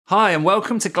Hi, and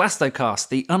welcome to Glastocast,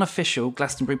 the unofficial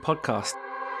Glastonbury podcast.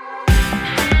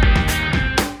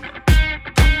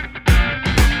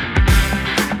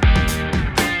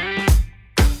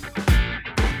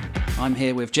 I'm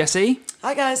here with Jesse.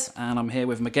 Hi guys. And I'm here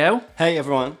with Miguel. Hey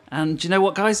everyone. And do you know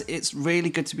what, guys? It's really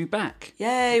good to be back.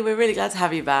 Yay, we're really glad to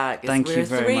have you back. Thank you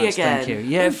very much. Again. Thank you.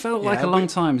 Yeah, it felt like a long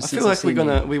time since I feel like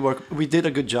I've seen we did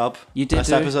a good job You did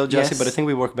last episode, Jesse, yes. but I think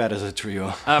we work better as a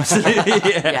trio.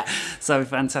 Absolutely, yeah. Yeah. So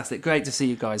fantastic. Great to see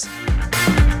you guys.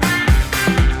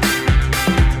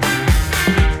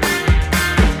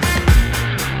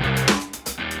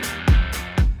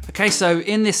 Okay, so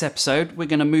in this episode, we're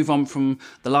going to move on from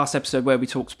the last episode where we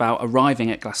talked about arriving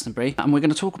at Glastonbury, and we're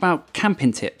going to talk about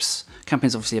camping tips. Camping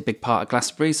is obviously a big part of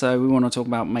Glastonbury, so we want to talk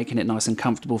about making it nice and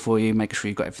comfortable for you, making sure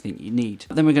you've got everything you need.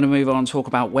 Then we're going to move on and talk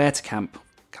about where to camp.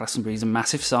 Glastonbury is a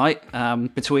massive site.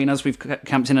 Between us, we've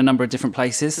camped in a number of different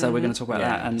places, so we're going to talk about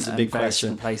that and big various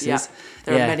question. different places. Yeah,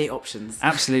 there are many options.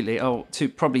 Absolutely.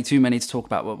 Probably too many to talk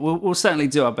about, but we'll certainly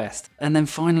do our best. And then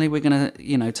finally, we're going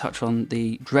to, touch on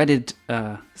the dreaded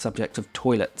subject of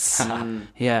toilets.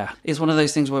 Yeah, it's one of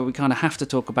those things where we kind of have to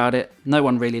talk about it. No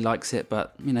one really likes it,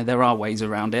 but there are ways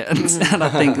around it, and I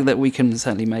think that we can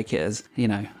certainly make it as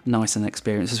nice an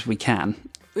experience as we can.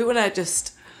 We want to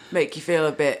just make you feel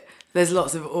a bit. There's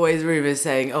lots of always rumours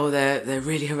saying, oh, they're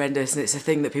really horrendous, and it's a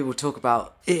thing that people talk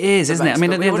about. It is, isn't it? I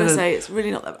mean, we want to say it's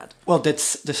really not that bad. Well, they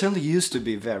certainly used to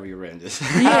be very horrendous.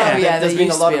 Yeah, there's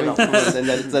been a lot of lot. improvements, and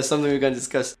that's something we're going to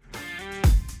discuss.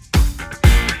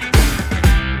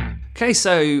 Okay,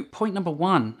 so point number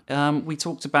one, we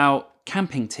talked about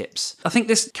camping tips. I think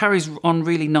this carries on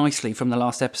really nicely from the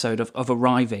last episode of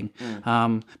arriving,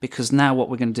 because now what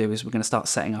we're going to do is we're going to start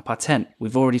setting up our tent.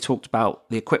 We've already talked about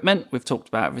the equipment, we've talked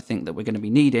about everything that we're going to be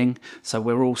needing, so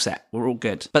we're all set, we're all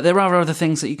good. But there are other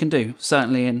things that you can do,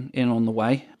 certainly in on the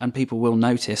way, and people will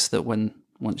notice that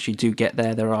once you do get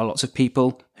there are lots of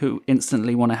people who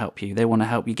instantly want to help you. They want to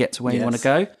help you get to where you want to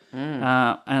go.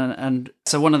 And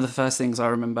so one of the first things I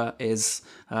remember is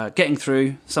getting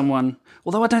through someone,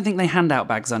 although I don't think they hand out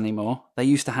bags anymore. They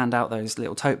used to hand out those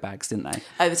little tote bags, didn't they?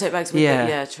 Oh, the tote bags were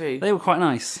yeah, true. They were quite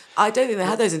nice. I don't think they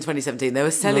had those in 2017. They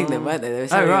were selling them, weren't they? They were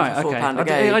selling them for £4 a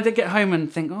go. I did get home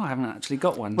and think, I haven't actually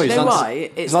got one. Wait, you know why?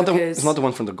 It's not the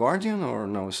one from The Guardian, or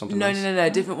no? It's something else? No,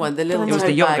 different one. The little It was tote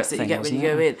the yogurt bags that you thing, get when you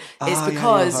wasn't go it? in. It's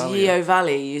because Yeo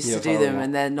Valley used to do them, yeah.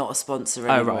 and they're not a sponsor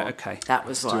Oh, anymore. right, okay. That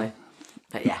was why.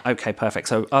 But yeah. Okay, perfect.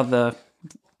 So other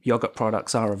yogurt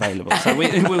products are available. So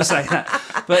we'll say that.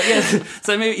 But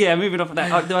moving off of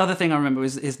that, the other thing I remember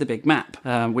is the big map,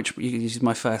 which is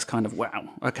my first kind of, wow,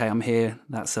 okay, I'm here.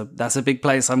 That's a big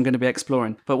place I'm going to be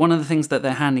exploring. But one of the things that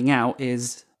they're handing out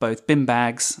is both bin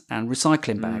bags and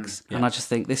recycling bags. And I just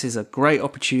think this is a great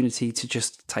opportunity to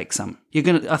just take some.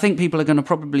 I think people are going to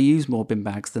probably use more bin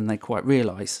bags than they quite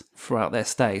realise throughout their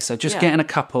stay. So just getting a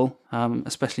couple,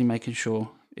 especially making sure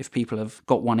if people have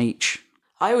got one each.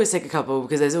 I always take a couple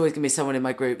because there's always going to be someone in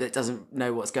my group that doesn't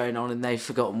know what's going on and they've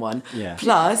forgotten one. Yeah.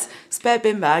 Plus, spare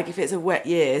bin bag, if it's a wet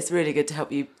year, it's really good to help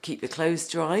you keep your clothes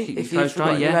dry if you've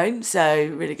forgotten your own. So,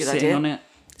 really good idea.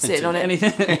 Sitting on it.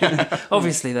 Anything.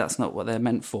 Obviously, that's not what they're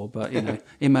meant for, but,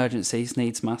 emergencies,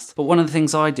 needs must. But one of the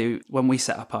things I do when we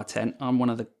set up our tent, I'm one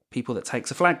of the people that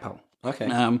takes a flagpole. Okay.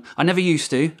 I never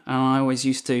used to, and I always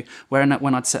used to,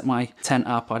 when I'd set my tent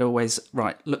up, I'd always,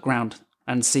 look round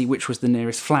and see which was the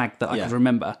nearest flag that I could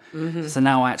remember. Mm-hmm. So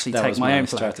now I actually take my own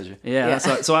flag. Strategy. Yeah.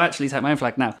 So I actually take my own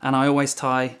flag now. And I always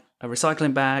tie a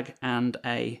recycling bag and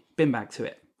a bin bag to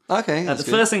it. Okay, That's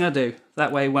the first thing I do.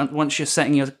 That way, once you're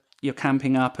setting your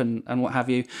camping up and what have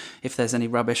you, if there's any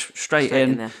rubbish, straight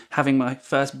in there. Having my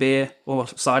first beer or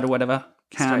cider or whatever,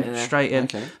 straight in.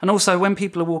 Okay. And also, when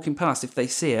people are walking past, if they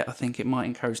see it, I think it might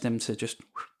encourage them to just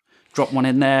drop one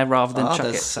in there rather than chuck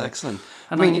it. That's So excellent.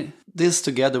 And this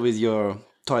together with your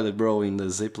toilet bro in the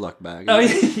Ziploc bag. Oh,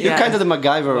 You're kind of the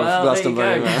MacGyver of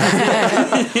Glastonbury.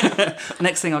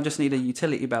 Next thing, I'll just need a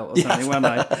utility belt or something, won't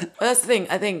I? Well, that's the thing.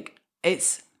 I think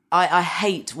it's... I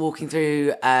hate walking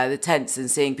through the tents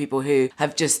and seeing people who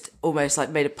have just almost like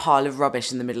made a pile of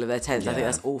rubbish in the middle of their tents. I think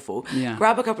that's awful. Yeah.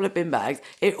 Grab a couple of bin bags.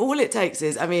 All it takes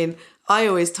is, I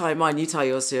always tie mine. You tie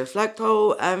yours to a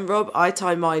flagpole, Rob. I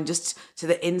tie mine just to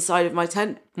the inside of my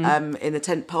tent, in the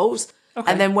tent poles. Okay.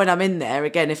 And then when I'm in there,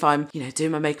 again, if I'm,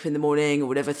 doing my makeup in the morning or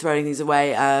whatever, throwing things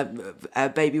away,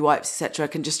 baby wipes, etc., I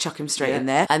can just chuck them straight in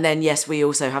there. And then, yes, we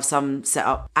also have some set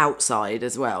up outside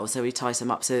as well. So we tie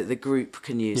some up so that the group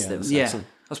can use them. Yeah.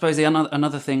 I suppose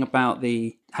another thing about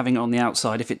having it on the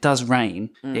outside, if it does rain,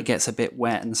 it gets a bit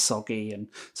wet and soggy, and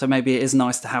so maybe it is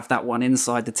nice to have that one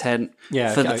inside the tent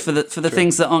for the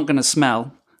things that aren't going to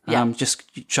smell.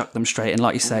 Just chuck them straight in.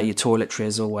 Like you say, your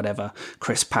toiletries or whatever,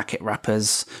 crisp packet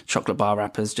wrappers, chocolate bar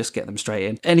wrappers, just get them straight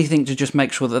in. Anything to just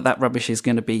make sure that rubbish is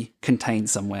going to be contained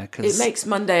somewhere. It makes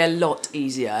Monday a lot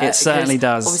easier. It certainly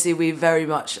does. Obviously, we very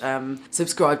much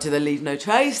subscribe to the Leave No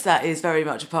Trace. That is very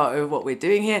much a part of what we're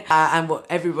doing here and what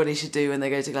everybody should do when they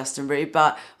go to Glastonbury.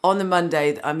 But on the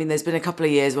Monday, I mean, there's been a couple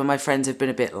of years when my friends have been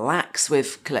a bit lax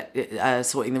with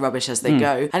sorting the rubbish as they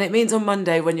go. And it means on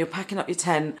Monday, when you're packing up your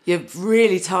tent, you're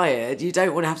really tired. You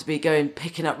don't want to have to be going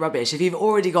picking up rubbish. If you've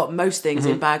already got most things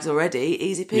in bags already,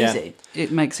 easy peasy. Yeah.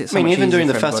 It makes it so much even easier during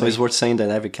the for festival, everybody. it's worth saying that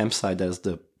every campsite has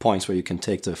the points where you can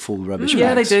take the full rubbish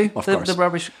Yeah, bags. they do. Of The course.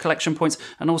 rubbish collection points.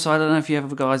 And also, I don't know if you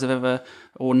guys have ever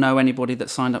or know anybody that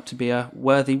signed up to be a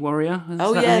worthy warrior. Is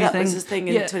That was his thing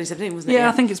in 2017, wasn't it? Yeah,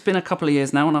 I think it's been a couple of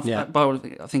years now, and Yeah.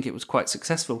 I think it was quite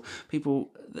successful.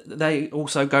 People, they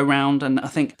also go round, and I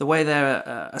think the way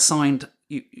they're assigned,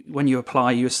 when you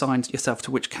apply, you assign yourself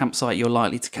to which campsite you're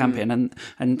likely to camp in,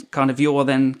 and kind of you're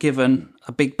then given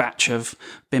a big batch of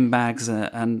bin bags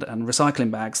and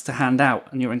recycling bags to hand out,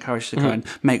 and you're encouraged to go and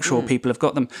make sure people have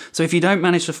got them. So if you don't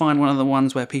manage to find one of the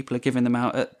ones where people are giving them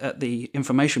out at the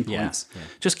information points,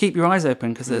 just keep your eyes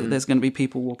open, because there's going to be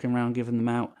people walking around giving them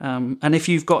out. And if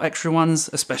you've got extra ones,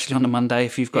 especially on a Monday,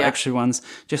 if you've got extra ones,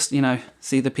 just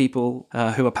see the people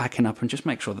who are packing up and just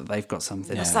make sure that they've got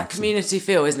something. That's that community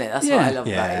feel, isn't it? That's what I love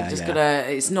about it. You just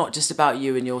gotta. It's not just about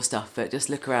you and your stuff, but just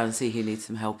look around and see who needs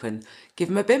some help and give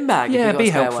them a bin bag. Yeah, if you've got be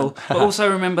a spare helpful. one. But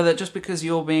also remember that just because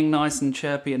you're being nice and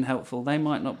chirpy and helpful, they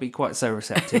might not be quite so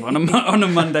receptive on a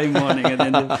Monday morning at the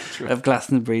end of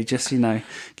Glastonbury. Just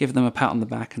give them a pat on the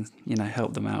back and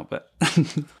help them out. But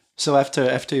So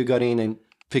after you got in and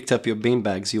picked up your bin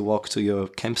bags, you walk to your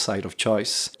campsite of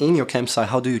choice. In your campsite,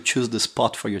 how do you choose the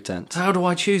spot for your tent? how do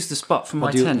I choose the spot for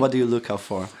my tent? What do you look out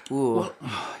for? Ooh.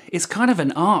 It's kind of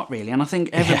an art, really, and I think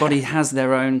everybody has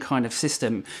their own kind of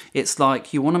system. It's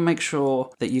like you want to make sure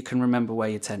that you can remember where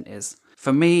your tent is.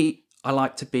 For me, I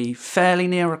like to be fairly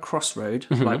near a crossroad,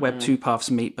 like where two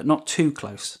paths meet, but not too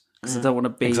close, because I don't want to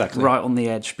be right on the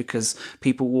edge, because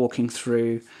people walking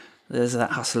through, there's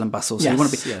that hustle and bustle. So you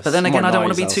want to be, but then again, I don't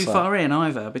want to be too far in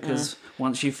either, because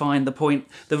once you find the point,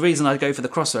 the reason I go for the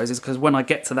crossroads is because when I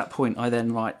get to that point, I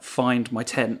then find my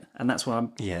tent, and that's where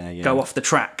I go off the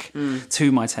track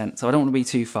to my tent. So I don't want to be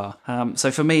too far. So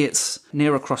for me, it's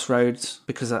near a crossroads,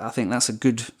 because I think that's a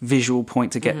good visual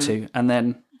point to get to, and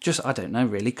then. Just I don't know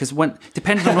really, because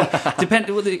depending on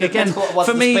again what's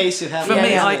for the me space you have.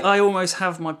 I almost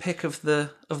have my pick of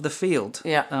the field.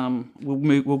 Yeah.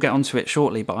 We'll get onto it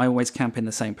shortly, but I always camp in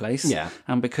the same place. Yeah.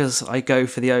 And because I go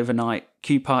for the overnight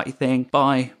queue party thing,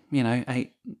 by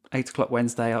 8 o'clock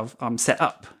Wednesday, I'm set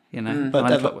up.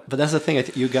 But that's the thing.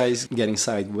 You guys get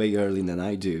inside way earlier than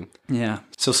I do. Yeah.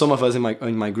 So some of us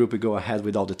in my group, we go ahead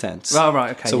with all the tents. Oh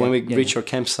right. Okay. So when we reach your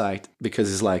campsite,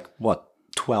 because it's like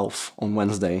 12 on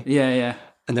Wednesday. Yeah.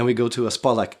 And then we go to a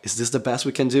spot like, is this the best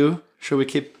we can do? Should we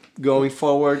keep going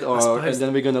forward, and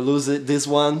then we're gonna lose this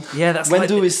one? Yeah, that's when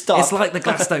do we stop? It's like the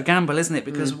Glasgow gamble, isn't it?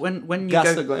 Because when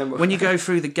you go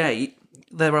through the gate,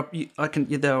 there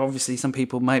are obviously some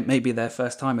people maybe they're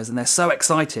first timers, and they're so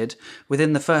excited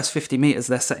within the first 50 meters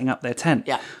they're setting up their tent.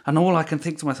 Yeah. And all I can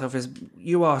think to myself is,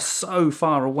 you are so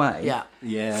far away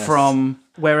from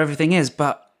where everything is,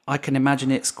 but I can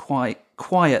imagine it's quite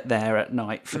quiet there at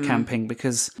night for camping,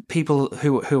 because people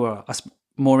who are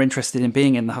more interested in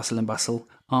being in the hustle and bustle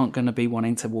aren't going to be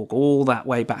wanting to walk all that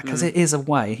way back, because it is a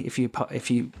way if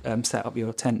you set up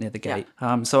your tent near the gate.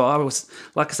 So I was,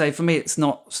 like I say, for me it's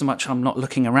not so much I'm not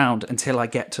looking around until I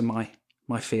get to my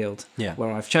field where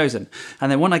I've chosen,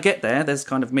 and then when I get there, there's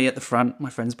kind of me at the front, my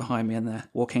friends behind me, and they're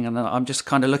walking, and then I'm just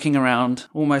kind of looking around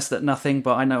almost at nothing,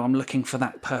 but I know I'm looking for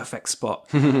that perfect spot.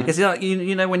 It's like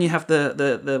when you have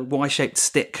the Y-shaped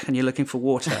stick and you're looking for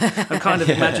water. I kind of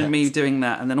imagine me doing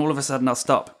that, and then all of a sudden I'll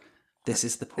stop. This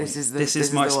is the point. This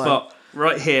is my spot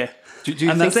right here. Do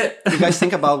you and think, that's it. Do you guys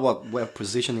think about we're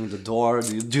positioning the door?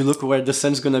 Do you look where the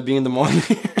sun's going to be in the morning?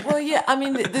 Well, yeah, I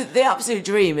mean, the absolute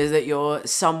dream is that you're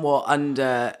somewhat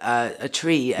under a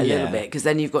tree a little bit, because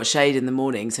then you've got shade in the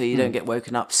morning, so you don't get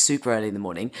woken up super early in the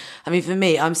morning. I mean, for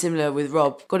me, I'm similar with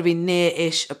Rob. Got to be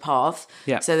near-ish a path,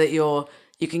 so that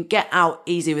you can get out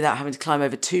easy without having to climb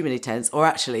over too many tents, or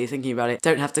actually, thinking about it,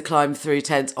 don't have to climb through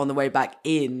tents on the way back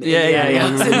in the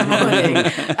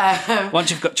morning. Once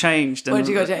you've got changed.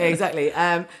 Exactly.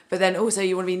 But then also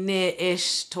you want to be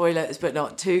near-ish toilets, but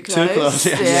not too close. Too close,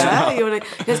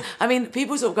 Because, I mean,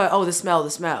 people sort of go, oh, the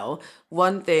smell.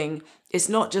 one thing, it's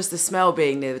not just the smell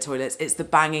being near the toilets, it's the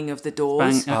banging of the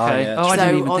doors. Okay. yeah. I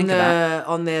didn't even think of that.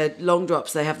 On the long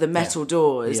drops, they have the metal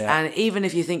doors. Yeah. And even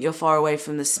if you think you're far away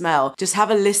from the smell, just have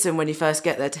a listen when you first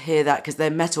get there to hear that, because they're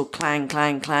metal clang,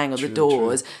 clang, clang on the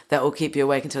doors that will keep you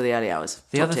awake until the early hours.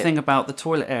 The other thing about the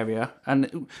toilet area,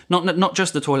 and not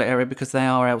just the toilet area because they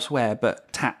are elsewhere,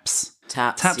 but taps.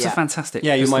 Taps are fantastic.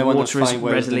 Yeah, you because might the want water to is find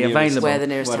where's readily the nearest available. Where the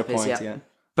nearest water tap is, point, yeah.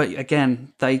 But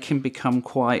again, they can become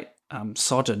quite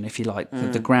sodden, if you like,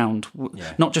 the ground.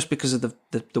 Not just because of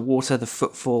the water, the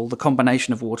footfall, the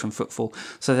combination of water and footfall.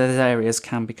 So those areas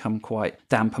can become quite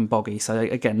damp and boggy. So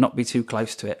again, not be too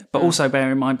close to it. But also bear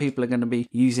in mind, people are going to be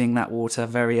using that water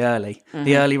very early.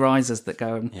 The early risers that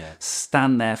go and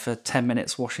stand there for 10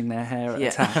 minutes washing their hair at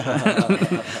a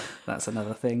tap. That's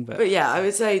another thing. But yeah, I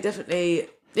would say definitely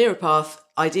near a path,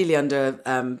 ideally under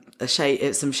a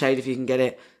shade, some shade if you can get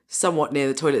it. Somewhat near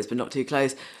the toilets, but not too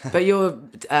close. But your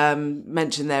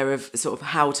mention there of sort of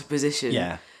how to position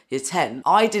your tent,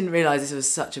 I didn't realise this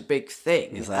was such a big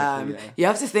thing. Exactly, You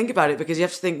have to think about it, because you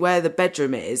have to think where the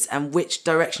bedroom is and which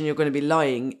direction you're going to be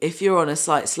lying. If you're on a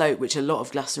slight slope, which a lot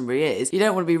of Glastonbury is, you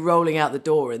don't want to be rolling out the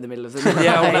door in the middle of the night.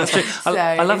 yeah, well, that's true. So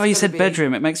I love how you it's said gonna be-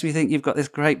 bedroom. It makes me think you've got this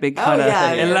great big kind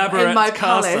of elaborate in my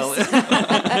castle.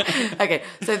 palace. Okay,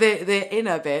 so the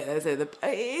inner bit, so it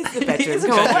is the bedroom. It's a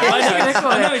Come on, bedroom. what else are you gonna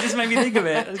call I it? know, it just made me think of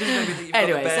it. It just made me think you've got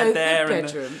Anyway, the so bed there the and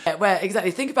bedroom. Where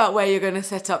exactly? Think about where you're going to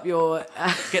set up your.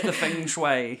 get the feng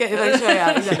shui. Get the feng shui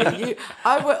out. Exactly.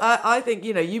 I think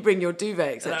you bring your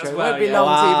duvet, etc. That's It well, won't be yeah.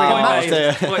 long till you bring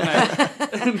a Point mattress.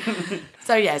 made. Point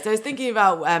made. So it's thinking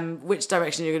about which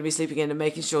direction you're going to be sleeping in, and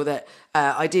making sure that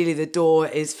ideally the door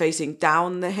is facing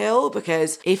down the hill,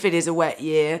 because if it is a wet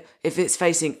year, if it's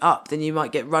facing up, then you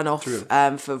might get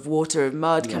runoff for water and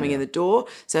mud coming in the door.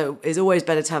 So it's always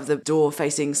better to have the door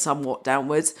facing somewhat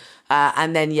downwards,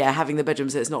 and then having the bedroom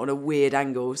so it's not on a weird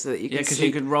angle, so that you can Because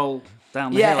sleep. you could roll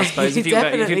down the Yeah, hill, I suppose, you if you've got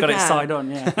definitely it can. side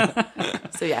on. Yeah.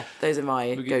 So those are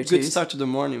my go-tos. Good start to the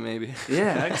morning, maybe.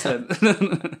 Yeah,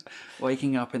 excellent.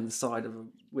 Waking up in the side of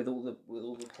with all the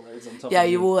clothes on top. Yeah,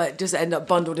 of you all just end up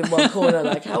bundled in one corner,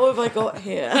 like, how have I got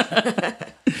here?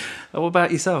 What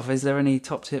about yourself? Is there any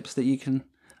top tips that you can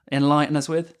enlighten us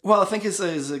with? Well, I think it's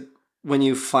when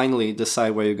you finally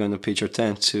decide where you're going to pitch your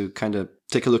tent, to kind of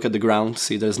take a look at the ground,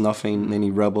 see there's nothing, any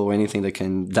rubble or anything that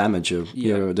can damage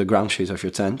the ground sheet of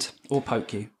your tent. Or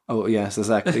poke you. Oh, yes,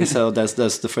 exactly. So that's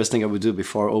the first thing I would do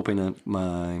before opening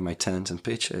my tent and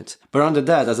pitch it. But under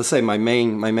that, as I say, my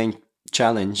main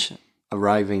challenge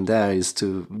arriving there is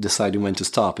to decide when to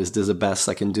stop. Is this the best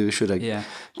I can do? Should I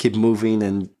keep moving?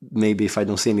 And maybe if I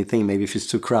don't see anything, maybe if it's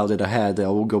too crowded ahead, I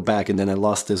will go back, and then I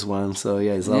lost this one. So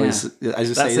it's always, as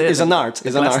you say, it's an art.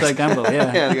 It's an art. Glasgow gamble,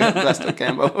 yeah. Glasgow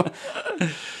gamble.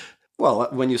 Well,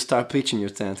 when you start pitching your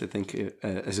tent, I think,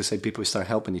 as you say, people start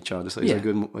helping each other. So it's a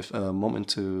good moment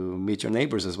to meet your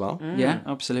neighbors as well. Yeah,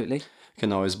 absolutely. You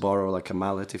can always borrow like a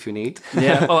mallet if you need.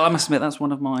 Yeah, well, I must admit, that's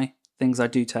one of my things I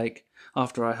do take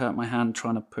after I hurt my hand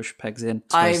trying to push pegs in.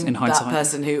 I'm in hindsight. that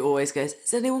person who always goes,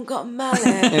 has anyone got a mallet?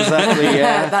 Exactly,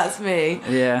 yeah. That's me.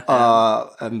 Yeah.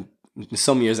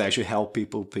 Some years I actually help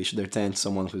people pitch their tent,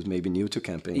 someone who's maybe new to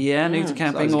camping. Yeah, new to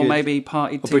camping, Sounds or good. maybe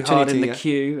partied too hard in the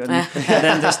queue and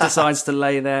then just decides to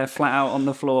lay there flat out on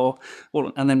the floor.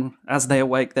 And then as they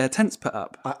awake, their tent's put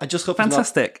up. I just hope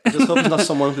Fantastic. I just hope it's not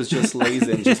someone who's just lazy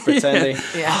and just pretending.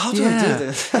 How do I do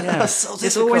this? Yeah. So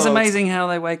It's always difficult. amazing how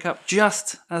they wake up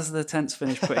just as the tent's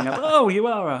finished putting up. Oh, you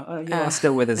are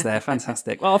still with us there.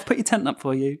 Fantastic. Well, I've put your tent up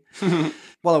for you.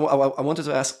 Well, I wanted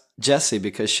to ask Jessie,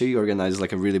 because she organizes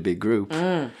like a really big group.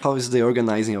 How is the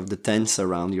organizing of the tents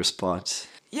around your spot?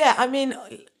 Yeah, I mean,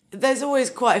 there's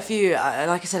always quite a few.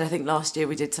 Like I said, I think last year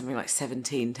we did something like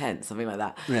 17 tents, something like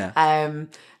that. Yeah.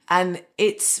 And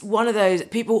it's one of those,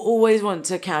 people always want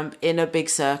to camp in a big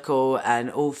circle and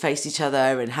all face each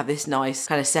other and have this nice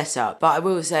kind of setup. But I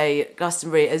will say,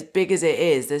 Glastonbury, as big as it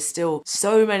is, there's still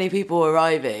so many people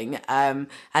arriving, and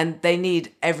they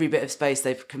need every bit of space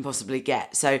they can possibly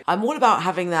get. So I'm all about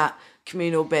having that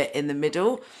communal bit in the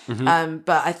middle,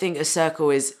 but I think a circle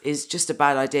is just a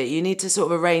bad idea. You need to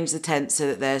sort of arrange the tent so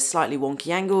that there's slightly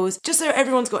wonky angles, just so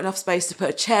everyone's got enough space to put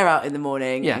a chair out in the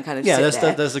morning and kind of sit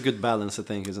there. That's a good balance, I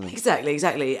think, isn't it?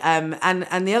 Exactly.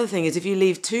 And the other thing is, if you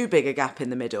leave too big a gap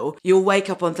in the middle, you'll wake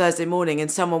up on Thursday morning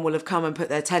and someone will have come and put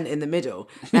their tent in the middle.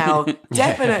 Now,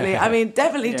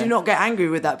 definitely do not get angry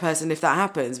with that person if that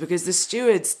happens, because the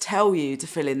stewards tell you to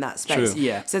fill in that space. True.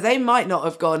 Yeah. So they might not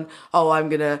have gone, oh, I'm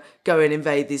going to go and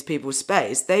invade these people's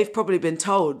space. They've probably been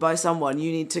told by someone,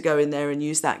 you need to go in there and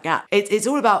use that gap. It's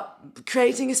all about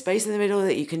creating a space in the middle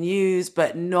that you can use,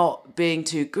 but not being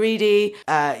too greedy.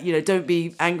 Don't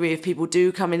be angry if people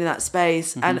do come in that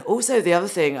space. And also the other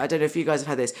thing, I don't know if you guys have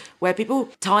had this, where people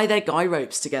tie their guy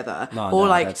ropes together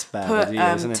that's bad put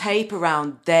idea, tape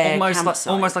around their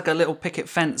campsite. Almost like a little picket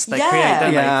fence they Yeah. create,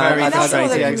 don't Yeah, they? Very that's not the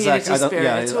frustrating. community spirit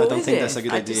I at all, don't is think it? that's a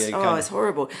good idea. It's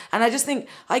horrible. And I just think,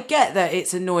 I get that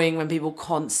it's annoying when people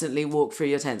constantly walk through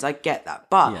your tents. I get that.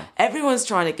 But everyone's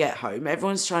trying to get home.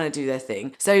 Everyone's trying to do their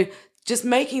thing. So just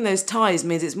making those ties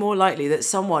means it's more likely that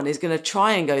someone is going to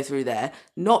try and go through there,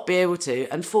 not be able to,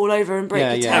 and fall over and break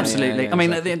your tent. Absolutely. Yeah, I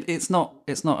mean, exactly.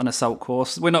 it's not an assault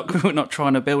course. We're not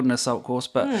trying to build an assault course.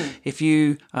 But if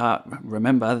you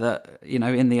remember that,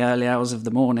 in the early hours of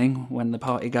the morning when the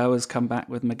party goers come back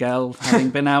with Miguel,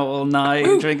 having been out all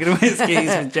night drinking whiskeys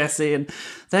with Jesse, and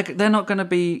they're not going to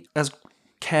be as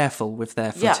careful with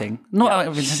their footing.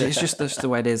 It's just the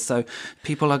way it is. So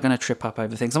people are going to trip up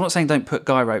over things. I'm not saying don't put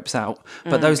guy ropes out,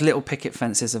 but those little picket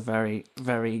fences are very,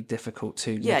 very difficult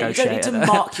to negotiate. You don't need to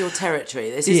mark your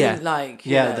territory. This isn't like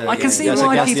I can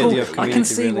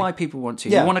see why people want to.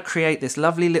 You want to create this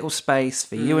lovely little space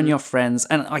for you and your friends,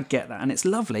 and I get that, and it's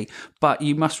lovely. But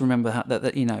you must remember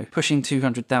that pushing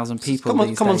 200,000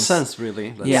 people. Common sense,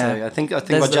 really. Let's say. I think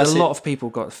there's what Jesse, a lot of people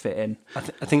got to fit in. I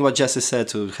think what Jesse said,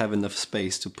 to have enough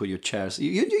space to put your chairs,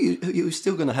 you're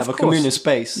still going to have a communal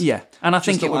space. Yeah, and I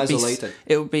think it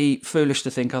would be foolish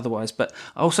to think otherwise. But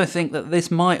I also think that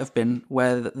this might have been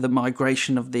where the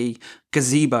migration of the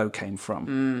gazebo came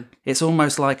from. It's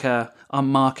almost like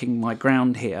I'm marking my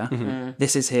ground here.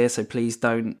 This is here, so please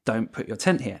don't put your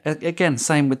tent here. Again,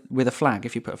 same with a flag.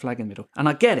 If you put a flag in the middle, and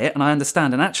I get it, and I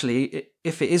understand. And actually,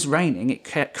 if it is raining,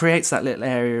 it creates that little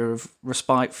area of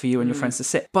respite for you and your friends to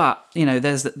sit. But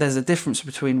there's a difference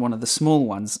between one of the small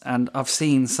ones, and I've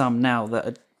seen some now that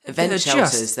are event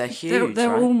shelters. They're huge.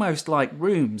 They're almost like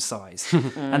room size,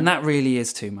 and that really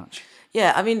is too much.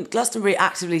 Yeah, I mean, Glastonbury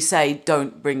actively say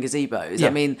don't bring gazebos. Yeah. I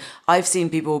mean, I've seen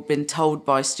people been told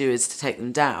by stewards to take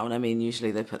them down. I mean,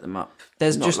 usually they put them up.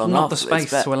 There's just not the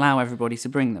space to allow everybody to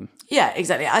bring them. Yeah,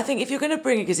 exactly. I think if you're going to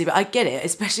bring a gazebo, I get it,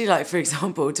 especially like, for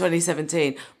example,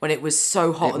 2017, when it was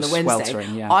so hot on the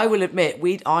Wednesday. I will admit,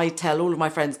 I tell all of my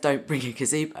friends don't bring a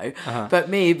gazebo. But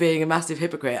me, being a massive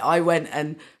hypocrite, I went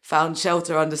and found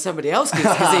shelter under somebody else's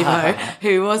gazebo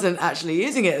who wasn't actually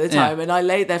using it at the time. And I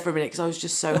laid there for a minute because I was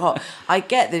just so hot. I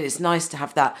get that it's nice to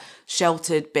have that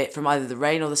sheltered bit from either the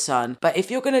rain or the sun, but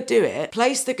if you're going to do it,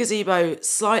 place the gazebo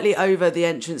slightly over the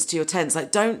entrance to your tents.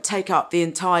 Like, don't take up the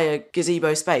entire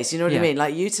gazebo space, you know what I mean?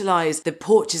 Like, utilize the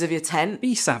porches of your tent.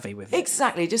 Be savvy with it.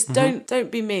 Exactly. Just don't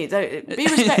be mean. Be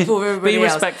respectful of everybody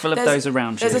else. Be respectful of those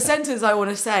around you. There's a sentence I want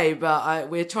to say, but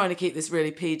we're trying to keep this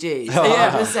really PG. So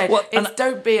just say,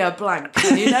 don't be a blank.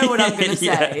 And you know what I'm going to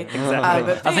say.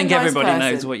 Exactly. I think everybody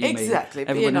knows what you mean. Exactly.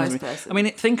 Be a nice person. I mean,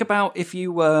 think about if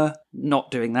you were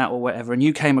not doing that or whatever, and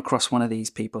you came across one of these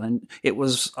people, and it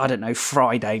was, I don't know,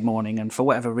 Friday morning, and for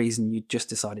whatever reason you just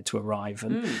decided to arrive,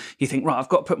 and you think, right, I've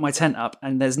got to put my tent up,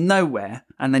 and there's nowhere,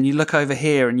 and then you look over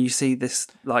here and you see this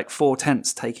like 4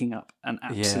 tents taking up an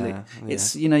absolute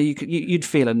it's you'd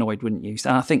feel annoyed, wouldn't you?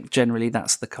 And I think generally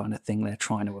that's the kind of thing they're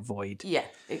trying to avoid. Yeah,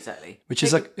 exactly. Which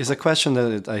is a question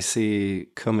that I see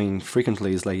coming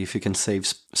frequently, is like, if you can save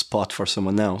spot for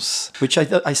someone else, which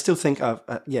I still think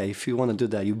if you want to do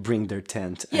that, you bring their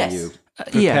tent and you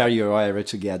prepare your area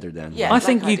together then. Yeah, I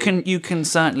think you can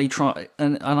certainly try,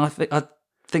 and I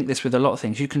think this with a lot of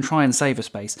things. You can try and save a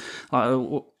space.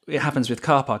 Like, it happens with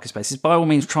car parking spaces. By all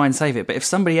means, try and save it. But if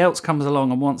somebody else comes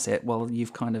along and wants it, well,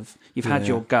 you've had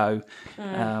your go.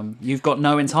 You've got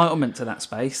no entitlement to that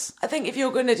space. I think if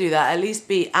you're going to do that, at least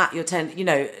be at your tent,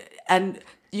 and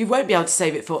you won't be able to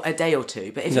save it for a day or two,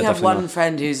 but if you have one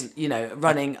friend who's,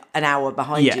 running an hour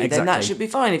behind you, then that should be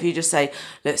fine. If you just say,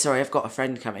 look, sorry, I've got a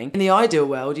friend coming. In the ideal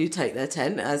world, you take their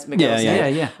tent, as Miguel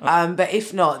said. But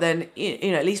if not, then,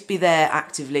 at least be there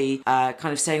actively, kind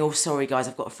of saying, oh, sorry, guys,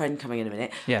 I've got a friend coming in a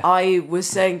minute. Yeah. I was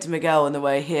saying to Miguel on the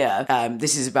way here,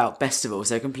 this is about Bestival,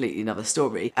 so completely another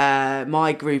story.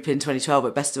 My group in 2012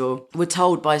 at Bestival were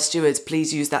told by stewards,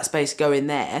 please use that space, go in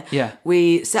there. Yeah.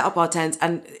 We set up our tents,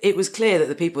 and it was clear that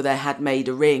the people there had made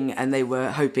a ring and they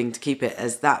were hoping to keep it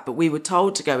as that, but we were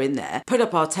told to go in there, put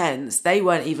up our tents. They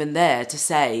weren't even there to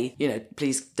say,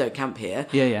 please don't camp here.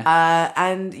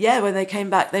 When they came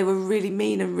back, they were really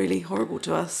mean and really horrible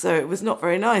to us, so it was not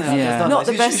very nice. Not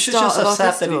the best start of our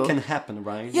festival. That it can happen,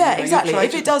 right? Yeah, exactly.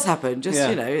 If it does happen,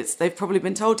 just they've probably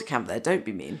been told to camp there. Don't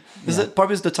be mean. Is it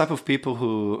probably the type of people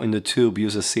who in the tube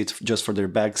use a seat just for their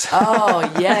bags?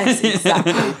 Oh yes,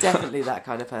 exactly. Definitely that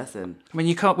kind of person. I mean,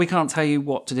 we can't tell you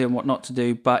what to do and what not to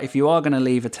do. But if you are going to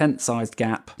leave a tent-sized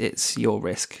gap, it's your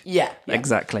risk. Yeah.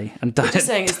 Exactly. And I'm just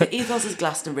saying, it's the ethos of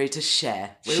Glastonbury to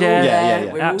share. We're Share. all there,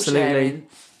 Yeah. we're Absolutely. all sharing.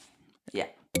 Yeah.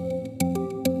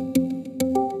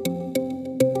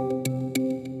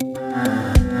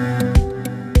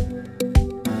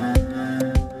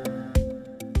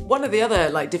 One of the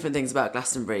other different things about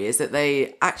Glastonbury is that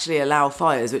they actually allow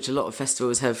fires, which a lot of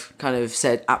festivals have kind of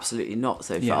said absolutely not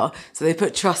so far. So they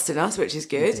put trust in us, which is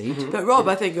good. But Rob,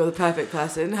 I think you're the perfect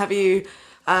person. Have you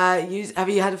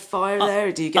had a fire there?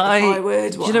 Or do you get the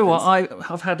firewood? Do you know what?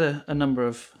 I've had a number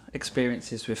of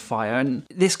experiences with fire, and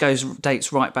this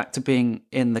dates right back to being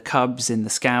in the Cubs, in the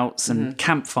Scouts, and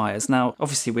campfires. Now,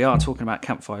 obviously, we are talking about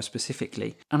campfires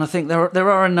specifically, and I think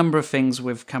there are a number of things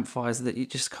with campfires that you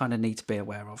just kind of need to be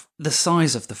aware of. The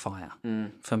size of the fire,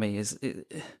 for me, is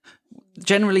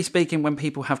generally speaking, when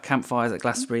people have campfires at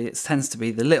Glastonbury, it tends to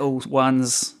be the little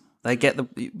ones. They get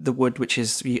the wood which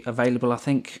is available, I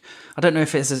think. I don't know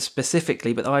if it's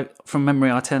specifically, but from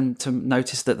memory, I tend to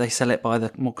notice that they sell it by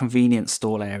the more convenient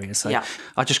stall area. So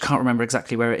I just can't remember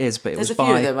exactly where it is, but there's a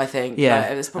few of them, I think.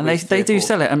 Yeah, and they do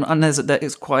sell it, and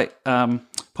it's quite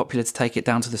popular to take it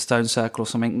down to the stone circle or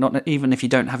something, not even if you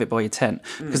don't have it by your tent.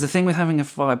 Because the thing with having a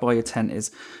fire by your tent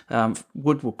is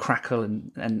wood will crackle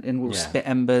and will spit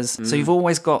embers. So you've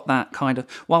always got that kind of,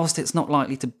 whilst it's not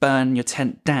likely to burn your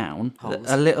tent down,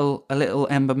 a little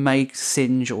ember may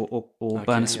singe or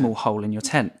burn a small hole in your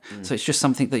tent. So it's just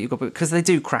something that you've got, because they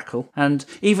do crackle, and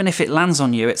even if it lands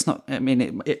on you, it's not, I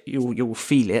mean, you'll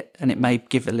feel it, and it may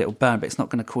give a little burn, but it's not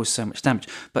going to cause so much damage.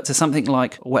 But to something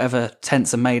like whatever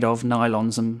tents are made of,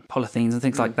 nylons and polythenes and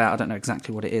things like that, I don't know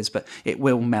exactly what it is, but it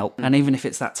will melt. And even if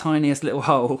it's that tiniest little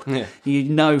hole, you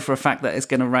know for a fact that it's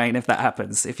going to rain if that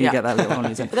happens, if you get that little hole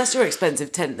in your tent. But that's your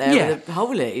expensive tent there with a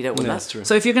hole in it. You don't want that. That's true.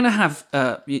 So if you're going to have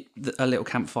a little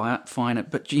campfire, fine,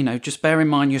 but just bear in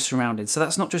mind you're surrounded. So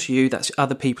that's not just you, that's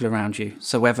other people around you.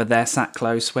 So whether they're sat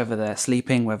close, whether they're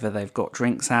sleeping, whether they've got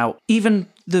drinks out, even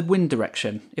the wind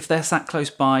direction, if they're sat close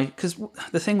by, because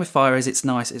the thing with fire is it's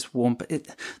nice, it's warm, but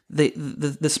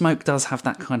the smoke does have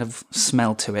that kind of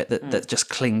smell to it that just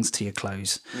clings to your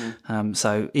clothes.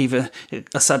 So either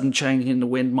a sudden change in the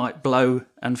wind might blow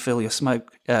and fill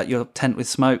your tent with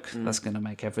smoke. That's going to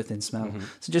make everything smell.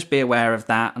 So just be aware of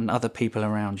that and other people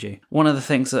around you. One of the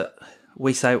things that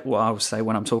I would say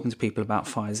when I'm talking to people about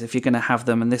fires, if you're going to have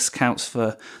them, and this counts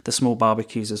for the small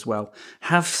barbecues as well,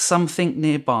 have something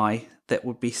nearby that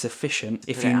would be sufficient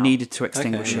if you needed to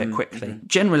extinguish it quickly.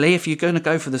 Generally, if you're going to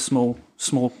go for the small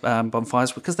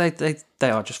bonfires, because they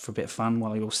are just for a bit of fun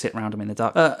while you all sit around them in the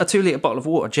dark, a 2-litre bottle of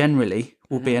water generally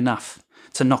will be enough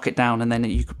to knock it down, and then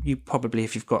you probably,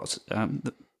 if you've got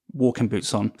the walking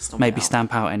boots on, maybe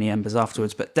stamp out any embers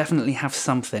afterwards, but definitely have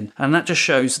something. And that just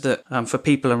shows that for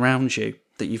people around you,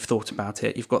 that you've thought about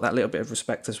it, you've got that little bit of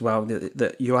respect as well,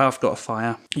 that you have got a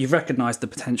fire, you've recognised the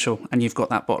potential, and you've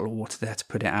got that bottle of water there to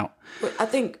put it out. But I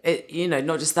think,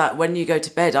 not just that, when you go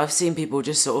to bed, I've seen people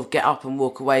just sort of get up and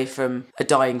walk away from a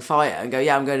dying fire and go,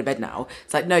 I'm going to bed now.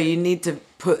 It's like, no, you need to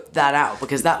put that out,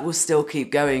 because that will still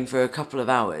keep going for a couple of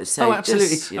hours. So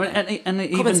absolutely. Just, and common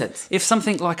even sense. If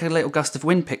something like a little gust of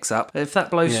wind picks up, if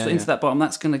that blows into that bottom,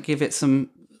 that's going to give it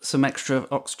some extra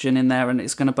oxygen in there, and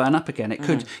it's going to burn up again.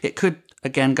 It could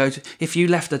again go to, if you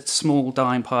left a small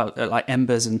dying pile like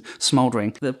embers and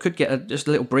smouldering, that could get just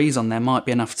a little breeze on there, might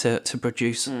be enough to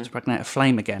produce to ignite a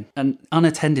flame again. And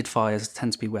unattended fires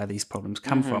tend to be where these problems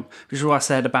come from, which is what I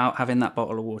said about having that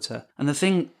bottle of water. And the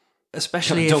thing,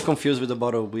 especially don't confuse with a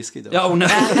bottle of whiskey, though. Oh no,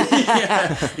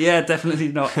 yeah, definitely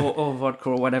not, or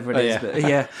vodka or whatever it is.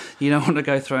 But you don't want to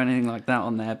go throw anything like that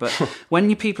on there. But when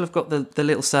you people have got the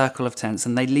little circle of tents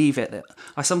and they leave it,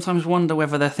 I sometimes wonder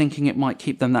whether they're thinking it might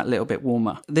keep them that little bit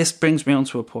warmer. This brings me on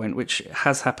to a point which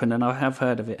has happened, and I have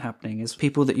heard of it happening, is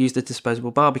people that use the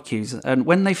disposable barbecues, and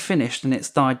when they've finished and it's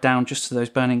died down just to those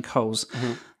burning coals,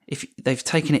 if they've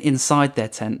taken it inside their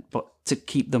tent, but to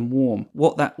keep them warm,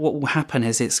 what will happen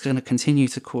is it's going to continue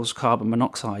to cause carbon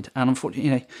monoxide, and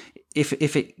unfortunately,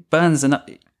 if it burns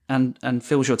and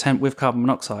fills your tent with carbon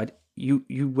monoxide, you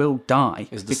will die.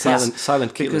 It's the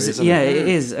silent killer, isn't it? It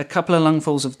is. A couple of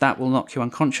lungfuls of that will knock you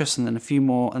unconscious, and then a few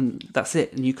more, and that's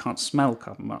it. And you can't smell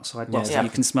carbon monoxide, whilst you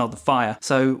can smell the fire.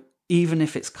 So even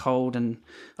if it's cold, and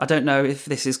I don't know if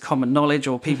this is common knowledge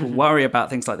or people worry about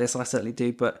things like this, I certainly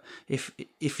do, but if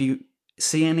you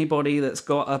see anybody that's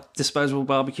got a disposable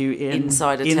barbecue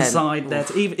inside there,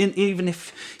 even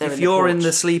if you're in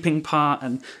the sleeping part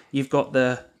and you've got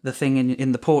the thing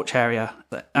in the porch area,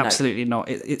 absolutely not.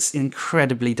 It's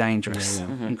incredibly dangerous.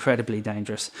 Incredibly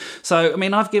dangerous. So I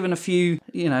mean, I've given a few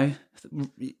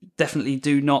definitely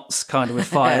do nots kind of with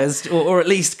fires, or at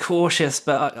least cautious.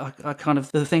 But I kind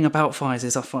of, the thing about fires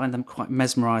is I find them quite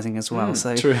mesmerising as well.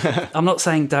 So true. I'm not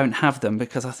saying don't have them,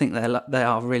 because I think they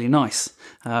are really nice,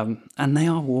 and they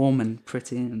are warm and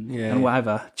pretty and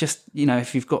whatever. Just,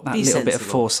 if you've got that little bit of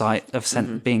foresight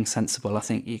of being sensible, I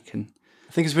think you can.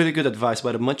 I think it's really good advice,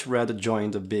 but I'd much rather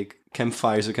join the big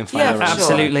campfires you can find around.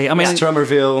 Absolutely. I mean,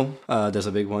 Sturmerville, there's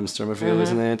a big one in Sturmerville,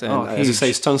 isn't it? And as you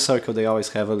say, Stone Circle, they always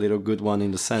have a little good one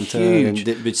in the center,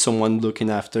 with someone looking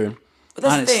after.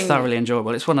 And it's thoroughly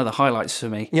enjoyable. It's one of the highlights for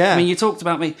me. Yeah. I mean, you talked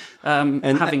about me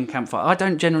having campfire. I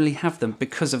don't generally have them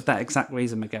because of that exact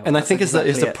reason, Miguel. And I think it's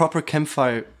the proper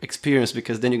campfire experience,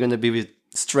 because then you're going to be with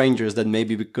strangers that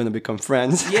maybe going to become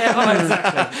friends. Yeah,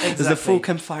 exactly. It's the full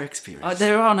campfire experience.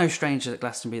 There are no strangers at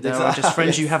Glastonbury. There are just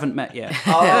friends you haven't met yet.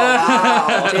 Oh,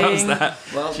 wow. How's that?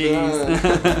 Well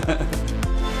Jeez.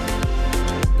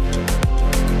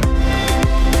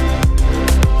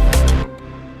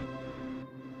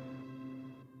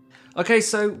 Okay,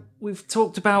 so we've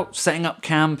talked about setting up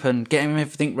camp and getting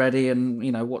everything ready and,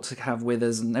 what to have with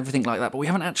us and everything like that, but we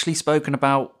haven't actually spoken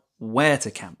about where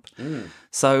to camp.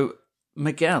 So,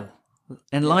 Miguel,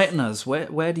 enlighten us.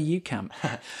 Where do you camp?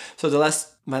 So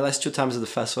my last 2 times at the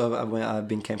festival, I've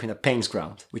been camping at Payne's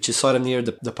Ground, which is sort of near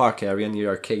the park area, near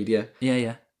Arcadia.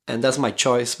 Yeah. And that's my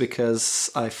choice because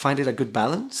I find it a good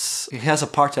balance. It has a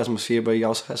party atmosphere, but it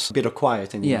also has a bit of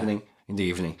quiet in the evening. In the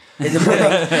evening. In the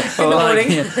morning.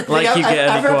 Like you get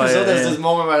any quiet. So there's this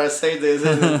moment where I say this.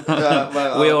 And,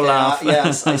 we all laugh.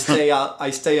 Yes, I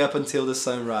stay up until the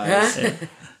sunrise.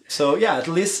 So at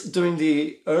least during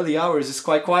the early hours, it's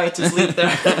quite quiet to sleep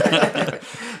there.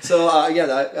 So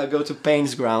I go to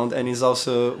Payne's Ground, and it's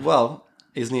also,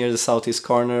 it's near the southeast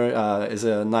corner. It's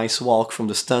a nice walk from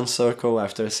the Stone Circle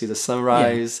after I see the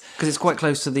sunrise. Because it's quite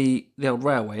close to the old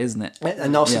railway, isn't it?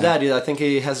 And also I think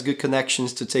it has good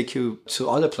connections to take you to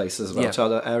other places as well, to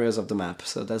other areas of the map.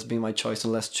 So that's been my choice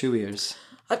in the last 2 years.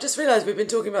 I've just realised we've been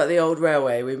talking about the old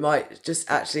railway. We might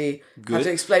just actually have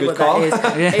to explain what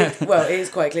that is. It is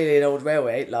quite clearly an old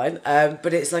railway line,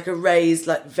 but it's like a raised,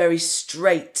 like very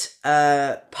straight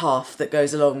path that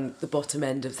goes along the bottom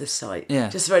end of the site. Yeah.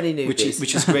 Just for any newbies.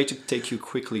 Which is great to take you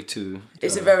quickly to...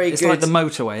 It's a very It's good... like the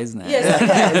motorway, isn't it?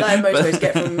 Yeah, like motorways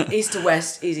get from east to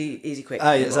west, easy, quick.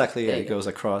 Exactly, it goes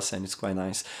across and it's quite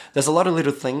nice. There's a lot of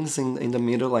little things in the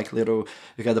middle, like you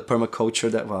got the permaculture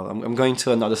that, I'm going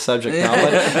to another subject now,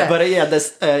 but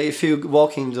there's, if you're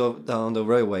walking down the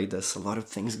railway, there's a lot of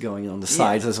things going on the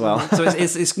sides as well. So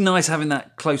it's nice having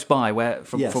that close by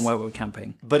from where we're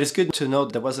camping. But it's good to know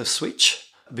there was a switch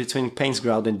between Payne's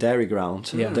Ground and Dairy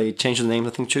Ground. Yeah. They changed the name, I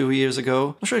think, 2 years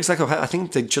ago. I'm not sure exactly how. I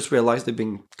think they just realized they've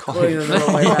been calling it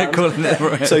the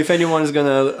wrong way. So if anyone is going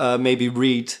to maybe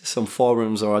read some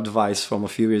forums or advice from a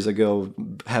few years ago,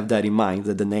 have that in mind,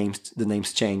 that the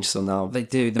names changed. So now they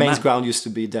do. Payne's Ground used to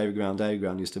be Dairy Ground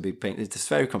used to be Payne. It's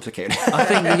very complicated. I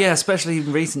think, especially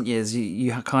in recent years,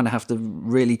 you kind of have to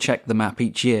really check the map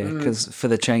each year because for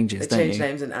the changes, they change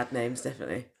names and add names,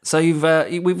 definitely. So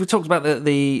we've talked about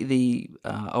the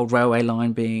old railway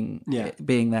line being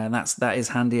there, and that is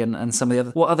handy, and some of the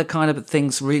other. What other kind of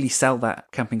things really sell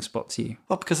that camping spot to you?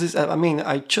 Well, because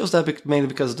I chose that mainly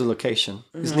because of the location.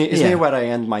 It's near where I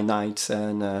end my nights,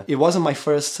 and it wasn't my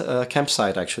first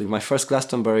campsite actually. My first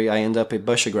Glastonbury, I ended up at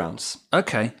Bushy Grounds.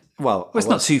 Okay. Well, it's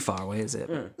not too far away, is it?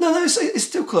 No, it's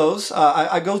still close.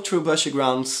 I go through Bushy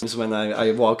Grounds when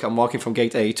I walk. I'm walking from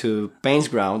Gate A to Payne's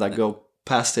Ground. I go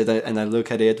past it and I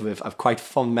look at it with quite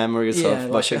fond memories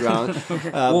of Bushy Ground.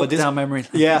 Down memory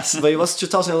lane. Yes, but it was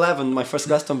 2011, my first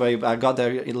Glastonbury. I got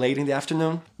there late in the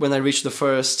afternoon. When I reached the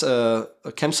first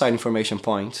campsite information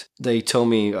point, they told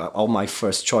me all my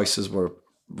first choices were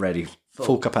ready,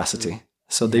 full capacity.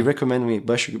 So they recommended me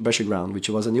Bushy Ground, which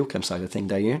was a new campsite, I think,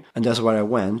 that year. And that's where I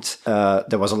went.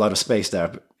 There was a lot of space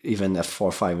there, even at 4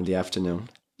 or 5 in the afternoon.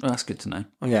 Oh, that's good to know.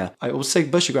 Yeah, I would say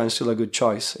Bushy Ground is still a good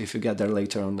choice if you get there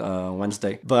later on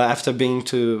Wednesday. But after being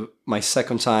to my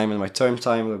second time and my third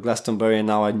time at Glastonbury,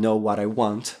 now I know what I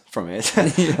want from it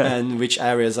and which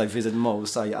areas I visit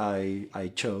most.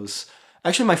 I chose.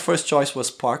 Actually, my first choice was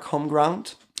Park Home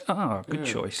Ground. Oh, good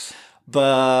choice.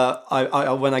 But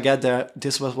I when I get there,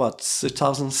 this was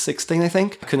 2016, I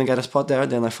think. I couldn't get a spot there.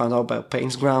 Then I found out about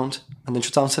Payne's Ground, and in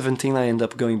 2017 I ended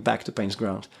up going back to Payne's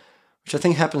Ground. Which I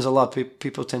think happens a lot.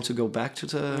 People tend to go back to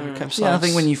the campsites. Yeah, I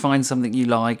think when you find something you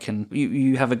like and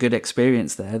you have a good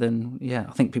experience there, then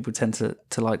I think people tend to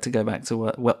like to go back to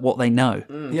what they know.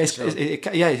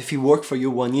 If it worked for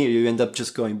you 1 year, you end up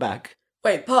just going back.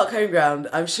 Wait, Park Home Ground,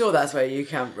 I'm sure that's where you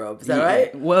camp, Rob. Is that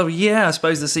right? Well, yeah, I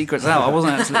suppose the secret's out. I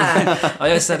wasn't actually...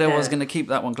 I said I was going to keep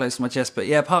that one close to my chest. But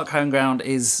yeah, Park Home Ground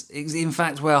is in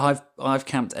fact where I've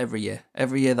camped every year.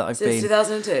 Every year that I've been. Since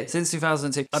 2002? Since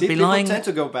 2002. I'd See, be people lying... tend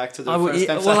to go back to the first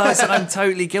time. Well, I'm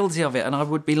totally guilty of it. And I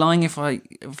would be lying if I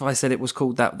said it was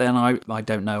called that then. I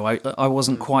don't know. I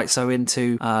wasn't quite so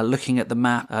into looking at the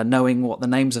map, knowing what the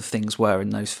names of things were in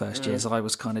those first years. I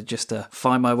was kind of just to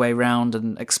find my way around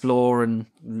and explore and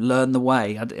learn the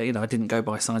way. I didn't go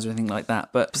by signs or anything like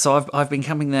that. But so I've been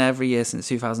camping there every year since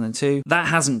 2002. That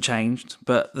hasn't changed,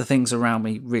 but the things around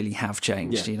me really have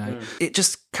changed. It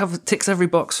just ticks every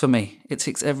box for me. It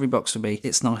ticks every box for me.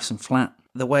 It's nice and flat.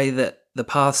 The way that the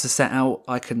paths are set out,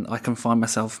 I can find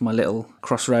myself my little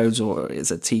crossroads, or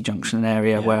it's a T-junction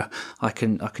area where I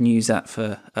can use that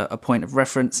for a point of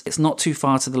reference. It's not too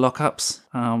far to the lockups,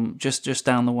 just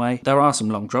down the way. There are some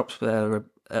long drops, but they're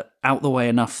out the way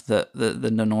enough that the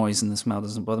noise and the smell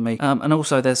doesn't bother me. And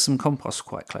also there's some compost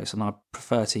quite close, and I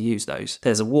prefer to use those.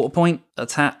 There's a water point, a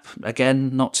tap,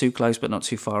 again, not too close but not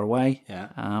too far away.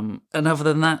 And other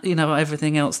than that,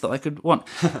 everything else that I could want.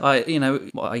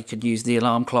 I could use the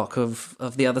alarm clock of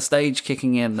the other stage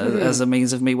kicking in as a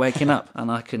means of me waking up, and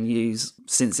I can use,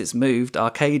 since it's moved,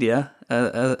 Arcadia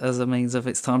as a means of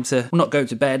it's time to not go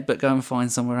to bed but go and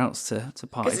find somewhere else to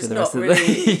party for the rest of the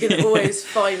day. You can always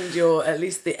find at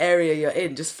least the area you're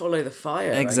in, just follow the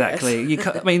fire. Exactly.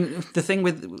 The thing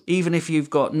with, even if you've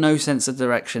got no sense of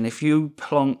direction, if you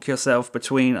plonk yourself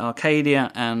between Arcadia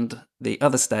and the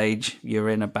other stage, you're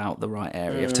in about the right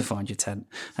area to find your tent.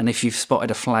 And if you've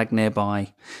spotted a flag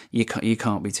nearby, you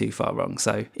can't be too far wrong.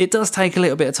 So it does take a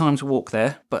little bit of time to walk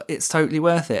there, but it's totally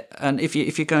worth it. And if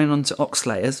you're going on to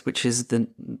Oxlayers, which is the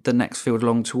next field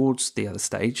along towards the other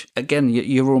stage, again,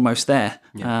 you're almost there.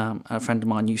 A friend of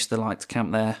mine used to like to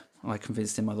camp there. I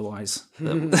convinced him otherwise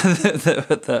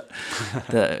that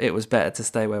it was better to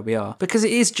stay where we are, because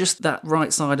it is just that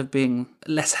right side of being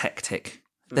less hectic.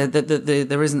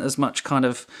 There isn't as much kind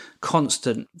of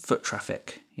constant foot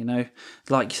traffic,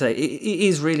 Like you say, it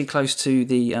is really close to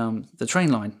the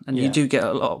train line, and you do get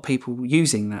a lot of people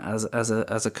using that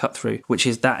as a cut through, which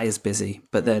is busy,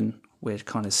 but then we're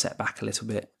kind of set back a little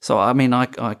bit. So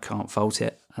I can't fault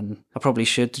it. And I probably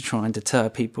should, to try and deter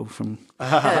people from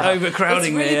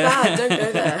overcrowding me. It's really bad. Don't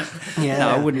go there. No,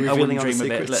 I wouldn't dream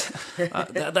of it.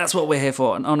 Look, that's what we're here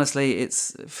for. And honestly,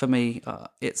 it's for me,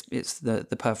 it's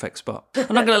the perfect spot.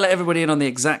 I'm not going to let everybody in on the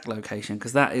exact location,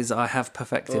 because that is I have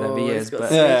perfected over years. But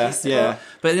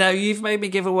But you've made me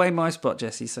give away my spot,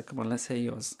 Jesse. So come on, let's hear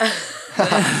yours.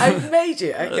 I've made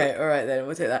you. Okay, all right then,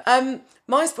 we'll take that.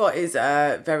 My spot is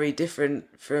very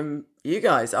different from you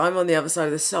guys. I'm on the other side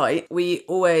of the site. We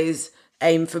always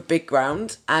aim for big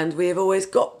ground, and we have always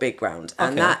got big ground,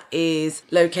 and that is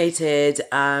located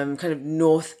kind of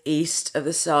northeast of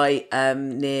the site,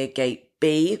 near Gate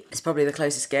B. It's probably the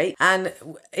closest gate, and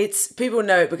people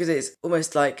know it because it's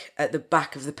almost like at the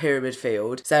back of the pyramid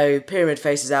field. So pyramid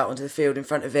faces out onto the field in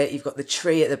front of it. You've got the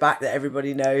tree at the back that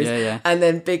everybody knows, and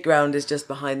then big ground is just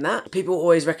behind that. People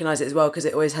always recognise it as well because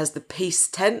it always has the peace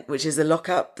tent, which is the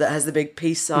lockup that has the big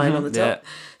peace sign on the top.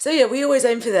 So we always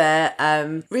aim for there.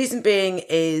 Reason being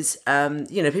is,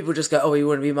 people just go, oh, you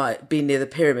want to be near the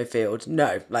pyramid field.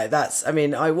 No,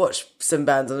 I watch some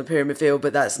bands on the pyramid field,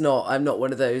 but I'm not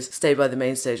one of those stay by the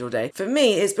main stage all day. For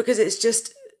me, it's because it's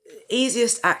just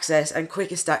easiest access and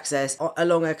quickest access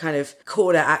along a kind of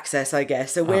corner access, I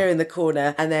guess. So we're in the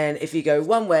corner, and then if you go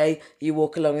one way, you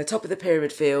walk along the top of the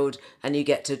pyramid field and you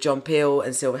get to John Peel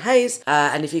and Silver Haze.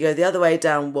 And if you go the other way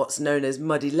down what's known as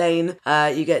Muddy Lane,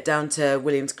 you get down to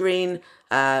Williams Green,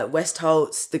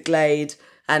 Westholtz, the Glade.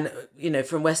 And,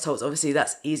 from Westholtz, obviously,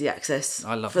 that's easy access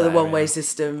for the one-way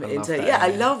system. I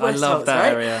love Westholtz, that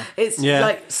right? area. It's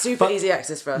super easy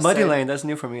access for us. Muddy Lane, that's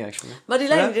new for me, actually. Muddy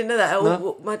Lane, you didn't know that?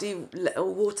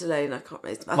 Water Lane, I can't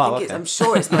remember. I'm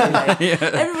sure it's Muddy Lane.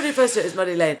 Everybody refers to it as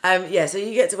Muddy Lane. So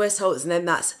you get to Westholtz, and then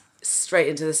that's straight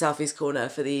into the southeast corner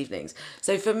for the evenings.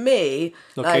 So for me,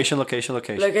 location. The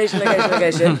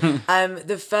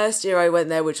first year I went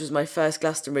there, which was my first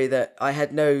Glastonbury, that I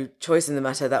had no choice in the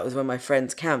matter, that was when my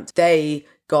friends camped. They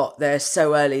got there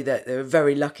so early that they were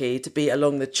very lucky to be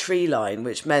along the tree line,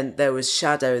 which meant there was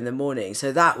shadow in the morning.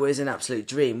 So that was an absolute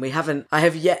dream. I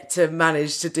have yet to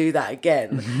manage to do that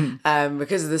again.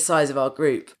 Because of the size of our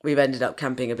group, we've ended up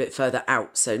camping a bit further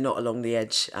out, so not along the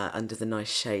edge under the nice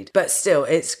shade. But still,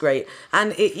 it's great.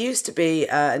 And it used to be,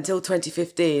 until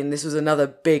 2015, this was another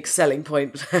big selling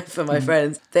point for my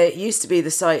friends, that it used to be the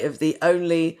site of the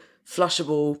only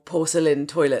flushable porcelain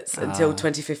toilets until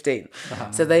 2015.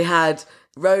 So they had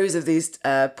rows of these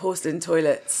porcelain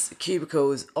toilets,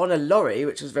 cubicles on a lorry,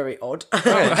 which was very odd.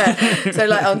 So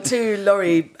like on 2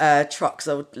 lorry trucks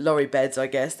or lorry beds, I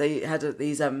guess, they had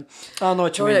these oh, no,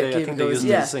 what you mean. I think they use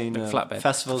this in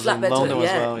festivals in London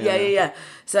as well. Yeah.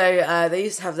 So they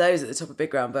used to have those at the top of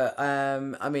Big Round, but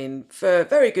I mean, for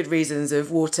very good reasons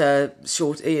of water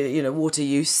water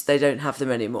use, they don't have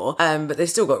them anymore. But they've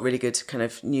still got really good kind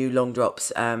of new long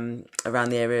drops around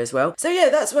the area as well. So yeah,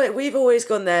 that's why we've always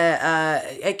gone there.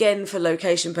 Again, for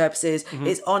location purposes,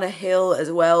 it's on a hill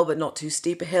as well, but not too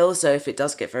steep a hill. So if it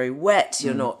does get very wet,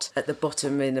 you're not at the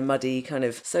bottom in a muddy kind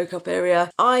of soak-up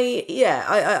area.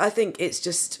 I think it's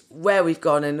just where we've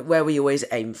gone and where we always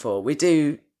aim for. We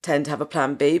do tend to have a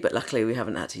plan B, but luckily we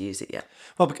haven't had to use it yet.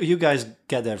 Well, you guys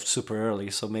get there super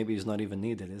early, so maybe it's not even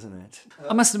needed, isn't it?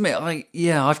 I must admit,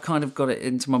 I've kind of got it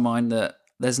into my mind that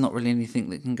there's not really anything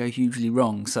that can go hugely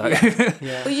wrong. So,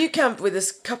 Well, you camp with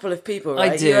a couple of people,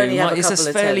 right? I do. You only have it's a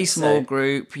a fairly small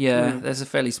group. Yeah, there's a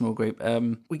fairly small group.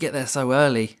 We get there so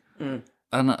early, and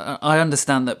I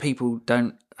understand that people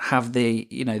don't have the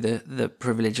the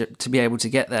privilege to be able to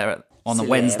get there on a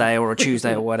Wednesday or a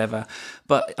Tuesday or whatever.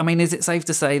 But I mean, is it safe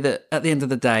to say that at the end of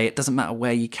the day, it doesn't matter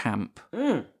where you camp?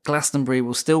 Glastonbury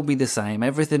will still be the same.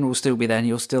 Everything will still be there, and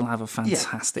you'll still have a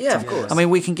fantastic time. Of course. I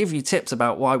mean, we can give you tips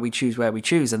about why we choose where we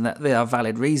choose, and that there are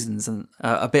valid reasons, and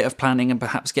a bit of planning and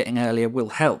perhaps getting earlier will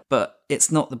help. But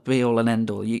it's not the be all and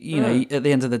end all. You know, at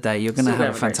the end of the day, you're going to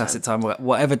have a fantastic time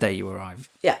whatever day you arrive.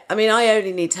 Yeah, I mean, I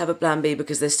only need to have a plan B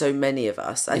because there's so many of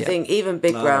us. I think even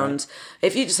Big Round,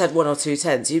 if you just had 1 or 2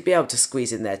 tents, you'd be able to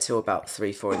squeeze in there till about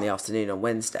 3-4 in the afternoon on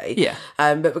Wednesday. Yeah.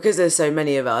 But because there's so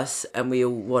many of us and we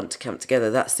all want to camp together,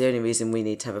 that's the only reason we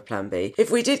need to have a plan B. If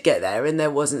we did get there and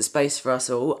there wasn't space for us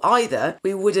all, either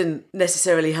we wouldn't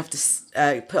necessarily have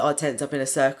to put our tents up in a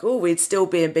circle. We'd still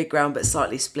be in Big Round but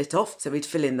slightly split off, so we'd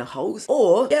fill in the holes.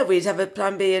 Or we'd have a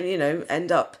plan B and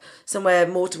end up somewhere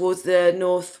more towards the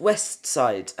northwest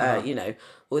side.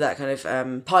 All that kind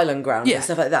of pylon ground and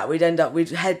stuff like that. We'd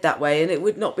head that way, and it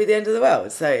would not be the end of the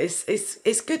world. So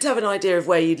it's good to have an idea of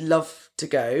where you'd love to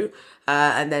go,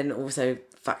 and then also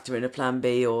factor in a plan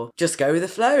B, or just go with the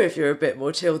flow if you're a bit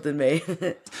more chilled than me.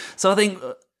 So I think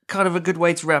kind of a good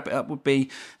way to wrap it up would be,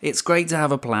 it's great to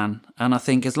have a plan, and I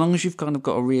think as long as you've kind of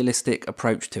got a realistic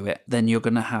approach to it, then you're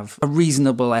going to have a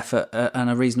reasonable effort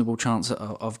and a reasonable chance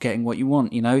of getting what you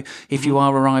want. If you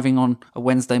are arriving on a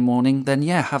Wednesday morning, then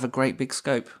have a great big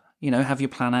scope. Have your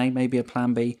plan A, maybe a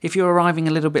plan B. If you're arriving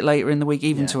a little bit later in the week,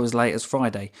 even to as late as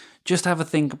Friday, just have a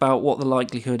think about what the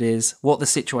likelihood is, what the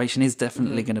situation is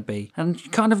definitely going to be,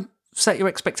 and kind of set your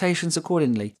expectations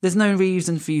accordingly. There's no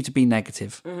reason for you to be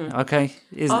negative, okay?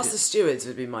 Ask the stewards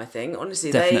would be my thing.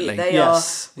 Honestly, Definitely. they are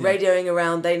radioing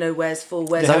around. They know where's full,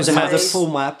 where's They have the full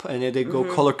map, and they go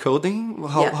color coding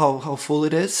how full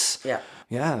it is.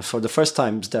 Yeah, for the first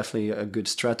time, it's definitely a good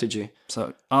strategy.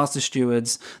 So ask the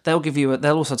stewards. They'll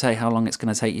also tell you how long it's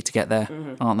going to take you to get there,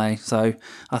 aren't they? So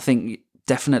I think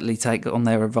definitely take on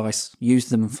their advice. Use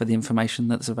them for the information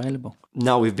that's available.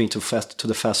 Now we've been to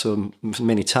the festival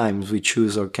many times. We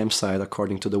choose our campsite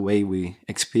according to the way we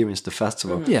experience the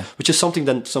festival. Which is something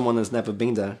that someone has never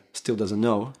been there still doesn't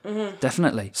know.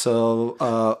 Definitely.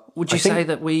 So would you say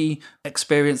that we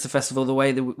experience the festival the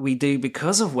way that we do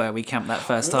because of where we camped that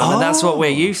first time, and that's what we're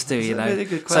used to? That's a really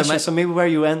good question. So maybe where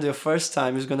you end your first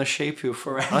time is going to shape you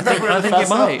forever. I think it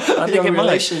might. I think it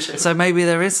might. So maybe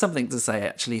there is something to say.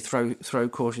 Actually, throw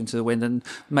caution to the wind, and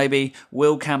maybe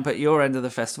we'll camp at your end of the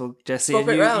festival, Jessie.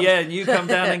 And you come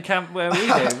down and camp where we do.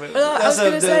 That's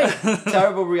a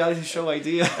terrible reality show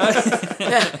idea.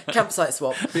 Campsite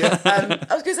swap. I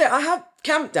was going to say, I have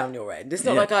camped down your end. It's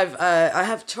not like I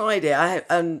have tried it.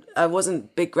 I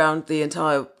wasn't Big Round the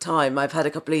entire time. I've had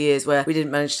a couple of years where we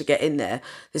didn't manage to get in there.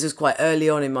 This was quite early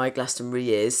on in my Glastonbury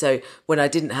years. So when I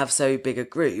didn't have so big a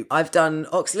group, I've done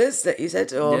Oxlers that you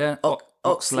said, or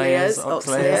Oxlayers,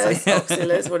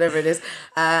 whatever it is.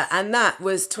 And that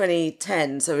was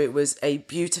 2010, so it was a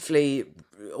beautifully,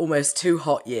 almost too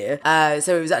hot year.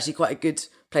 So it was actually quite a good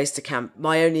place to camp.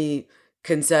 My only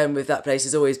concern with that place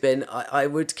has always been I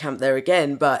would camp there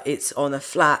again, but it's on a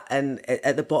flat and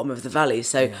at the bottom of the valley,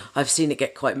 so I've seen it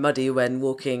get quite muddy when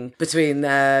walking between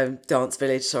Dance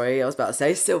Village, sorry, I was about to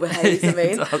say Silver Haze, I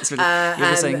mean Dance Village. You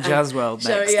were saying Jazz World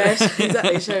next.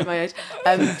 Exactly, showing my age.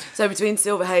 So between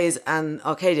Silver Haze and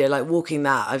Arcadia, like walking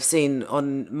that, I've seen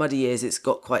on muddy years it's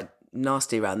got quite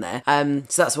nasty around there,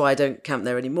 so that's why I don't camp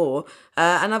there anymore.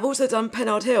 And I've also done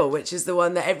Pennard Hill, which is the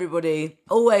one that everybody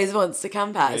always wants to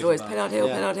camp at. It's always Pennard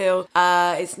Hill.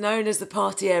 It's known as the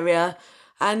party area,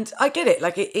 and I get it.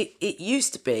 Like it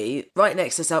used to be right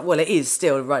next to it is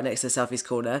still right next to the southeast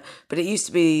corner, but it used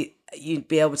to be you'd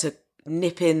be able to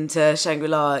nip into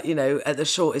Shangri-La, you know, at the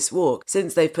shortest walk.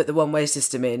 Since they've put the one-way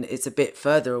system in, it's a bit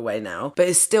further away now, but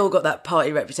it's still got that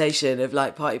party reputation of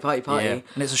like party. Yeah.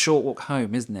 And it's a short walk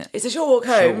home, isn't it? It's a short walk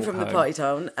home from the party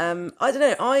town. I don't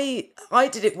know. I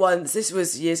did it once. This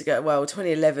was years ago. Well,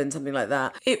 2011, something like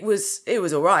that. It was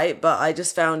all right, but I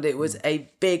just found it was a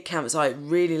big campsite,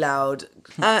 really loud,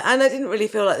 and I didn't really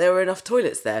feel like there were enough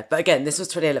toilets there. But again, this was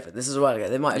 2011. This was a while ago.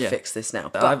 They might have fixed this now.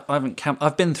 But I haven't camped.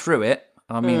 I've been through it.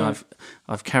 I mean,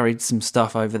 I've carried some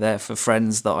stuff over there for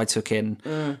friends that I took in,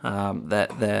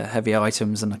 their heavy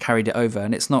items, and I carried it over.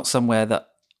 And it's not somewhere that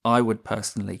I would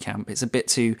personally camp. It's a bit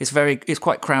too. It's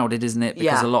quite crowded, isn't it?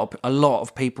 Because a lot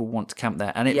of people want to camp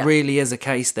there, and it really is a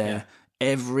case there. Yeah.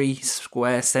 Every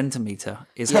square centimetre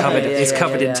is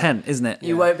covered in tent, isn't it?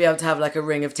 You won't be able to have like a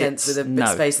ring of tents with a big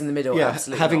space in the middle. Yeah,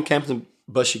 absolutely. Having camped in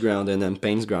Bushy Ground and then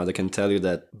Payne's Ground, I can tell you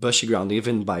that Bushy Ground,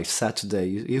 even by Saturday,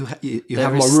 you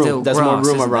have more room. There's more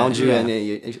room around you, and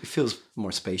it feels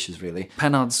more spacious, really.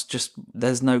 Pennard's just,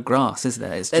 there's no grass, is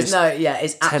there? It's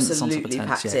absolutely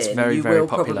packed in. It's very, you very will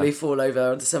popular. probably fall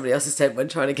over onto somebody else's tent when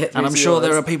trying to get through. And I'm sure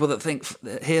there are people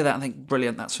that hear that and think,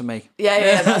 brilliant, that's for me.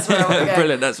 Yeah, that's where I want to go.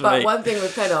 Brilliant, that's for me. But one thing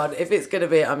with Pennard, if it's going to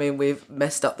be, I mean, we've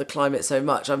messed up the climate so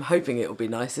much, I'm hoping it will be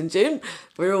nice in June.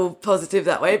 We're all positive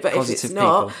that way, but if it's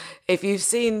not, if you've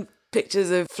seen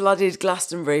pictures of flooded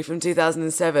Glastonbury from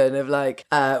 2007 of like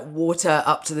water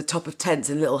up to the top of tents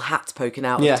and little hats poking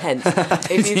out of tents.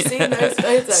 If you've seen those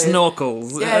photos...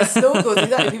 Snorkels. Yeah, snorkels,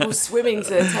 exactly. People swimming to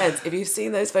the tents. If you've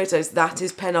seen those photos, that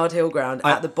is Pennard Hill Ground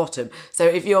at the bottom. So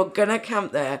if you're going to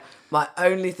camp there, my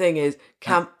only thing is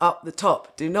camp up the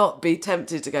top. Do not be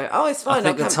tempted to go, oh, it's fine,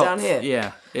 I'll camp down here.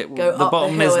 Yeah. Go the up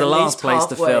bottom the hill is the last place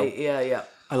halfway. to fill. Yeah.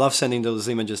 I love sending those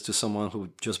images to someone who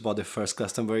just bought their first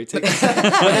Glastonbury ticket.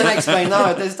 And then I explain,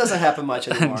 no, this doesn't happen much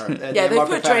anymore. Yeah, they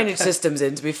put drainage systems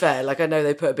in, to be fair. Like, I know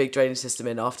they put a big drainage system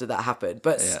in after that happened.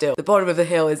 But still, the bottom of the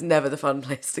hill is never the fun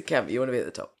place to camp. You want to be at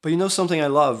the top. But you know something I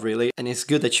love, really? And it's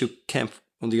good that you camp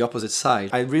on the opposite side.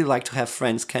 I really like to have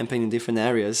friends camping in different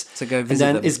areas. To go visit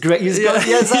them. It's great. It's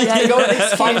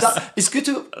good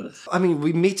to... I mean,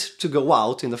 we meet to go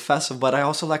out in the festival, but I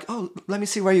also like, let me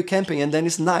see where you're camping. And then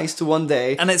it's nice to one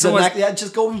day... And it's almost...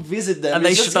 just go and visit them. And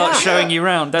they start showing you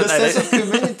around, don't they? The sense of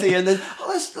community. And then,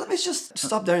 let me just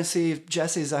stop there and see if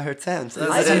Jessie's at her tent. It's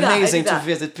amazing amazing to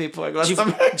visit people.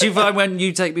 Do you find when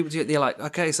you take people to it, you're like,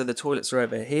 okay, so the toilets are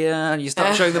over here, and you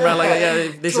start showing them around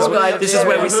like, this is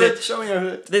where we sit. Show me your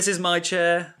hood. This is my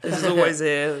chair. This is always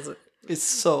here. It's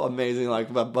so amazing,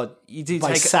 but you do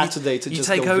by Saturday to just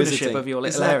go visiting. You take ownership of your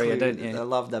little area, don't you? I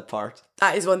love that part.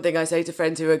 That is one thing I say to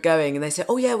friends who are going, and they say,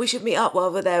 oh yeah, we should meet up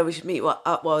while we're there. We should meet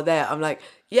up while we're there. I'm like,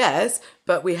 yes,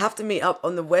 but we have to meet up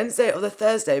on the Wednesday or the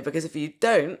Thursday, because if you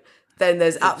don't, then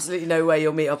there's absolutely no way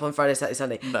you'll meet up on Friday, Saturday,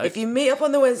 Sunday. No. If you meet up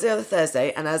on the Wednesday or the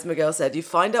Thursday, and as Miguel said, you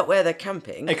find out where they're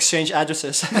camping. Exchange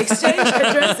addresses.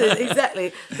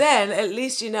 Exactly. Then at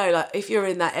least you know, like, if you're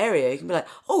in that area, you can be like,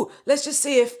 oh, let's just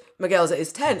see if Miguel's at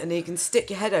his tent, and you can stick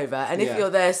your head over. And if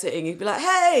you're there sitting, you can be like,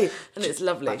 hey! And it's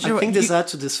lovely. I think this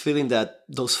adds to this feeling that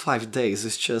those 5 days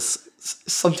is just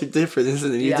something different,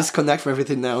 isn't it? You disconnect from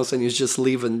everything else and you just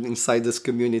live inside this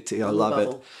community. I love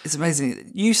it. It's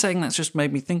amazing. You saying that's just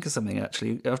made me think of something,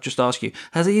 actually. I'll just ask you,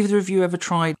 has either of you ever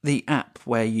tried the app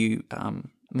where you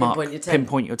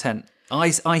pinpoint your tent?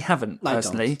 I haven't,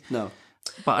 personally. No.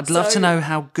 But I'd love to know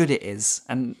how good it is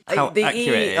and how accurate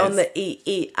it is. On the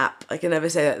EE app, I can never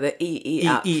say that, the EE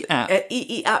app. EE app.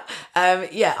 EE app.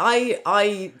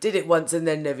 I did it once and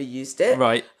then never used it.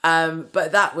 Right.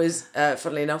 But that was,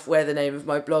 funnily enough, where the name of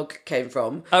my blog came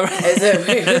from. Oh, right. Is that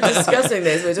we were discussing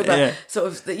this. We were talking about sort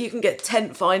of that you can get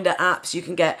tent finder apps, you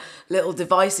can get little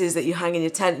devices that you hang in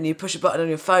your tent and you push a button on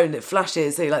your phone, it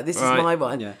flashes, so you're like, this is my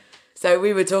one. Yeah. So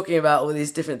we were talking about all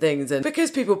these different things, and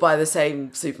because people buy the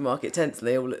same supermarket tents and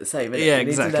they all look the same, and you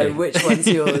need to know which one's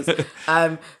yours.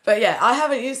 But yeah, I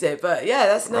haven't used it, but yeah,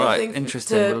 that's another thing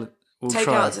to take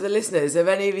out to the listeners. Have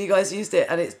any of you guys used it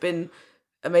and it's been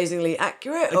amazingly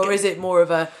accurate, or is it more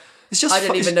of a It's just I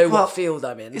don't even know what field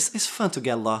I'm in. It's fun to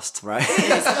get lost, right?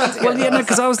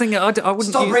 Because I was thinking I wouldn't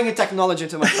stop bringing technology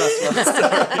to my festival.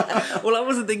 Well, I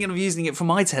wasn't thinking of using it for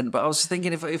my tent, but I was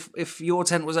thinking if your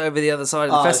tent was over the other side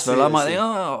of the festival, I might think,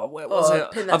 where was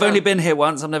it? I've only been here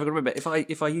once. I'm never going to remember.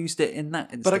 If I used it in that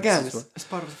instance, but again, it's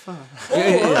part of the fun.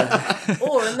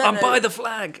 Or I'm by the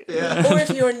flag. Yeah. Or if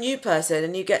you're a new person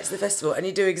and you get to the festival and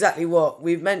you do exactly what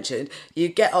we've mentioned, you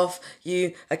get off,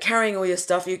 you are carrying all your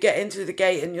stuff, you get in through the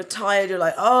gate and you're tired, you're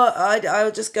like,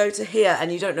 I'll just go to here,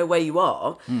 and you don't know where you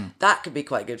are. That could be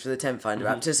quite good for the Tent Finder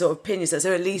app to sort of pin yourself.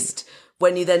 So at least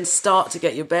when you then start to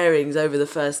get your bearings over the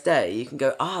first day, you can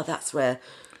go, that's where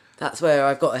that's where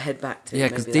I've got to head back to. Yeah,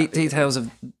 because details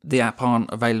of the app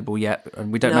aren't available yet,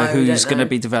 and we don't know who's going to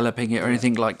be developing it or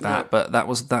anything like that. No. But that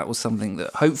was something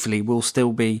that hopefully will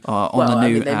still be on the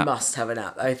new app. They must have an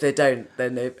app. If they don't,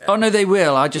 then they... Oh no, they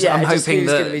will. I'm hoping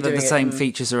that the same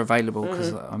features are available,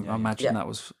 because I imagine that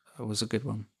was a good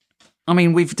one. I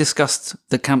mean, we've discussed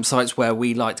the campsites where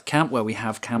we like to camp, where we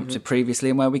have camped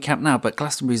previously and where we camp now, but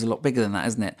Glastonbury's a lot bigger than that,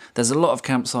 isn't it? There's a lot of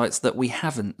campsites that we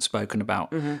haven't spoken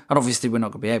about. And obviously we're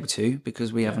not going to be able to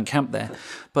because we haven't camped there.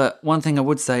 But one thing I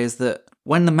would say is that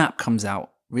when the map comes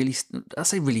out, really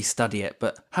study it,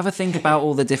 but have a think about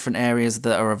all the different areas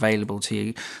that are available to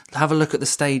you. Have a look at the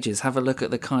stages, have a look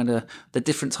at the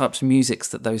different types of musics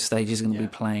that those stages are going to be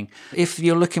playing. If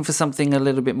you're looking for something a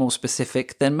little bit more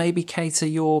specific, then maybe cater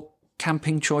your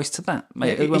camping choice to that.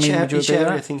 Each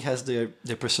area, I think, has their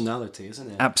personality,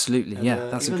 isn't it? Absolutely,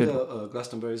 and, that's a good... Even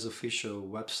Glastonbury's official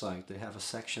website, they have a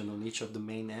section on each of the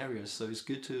main areas, so it's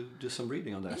good to do some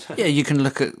reading on that. Yeah, you can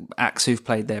look at acts who've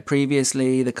played there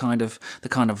previously, the kind of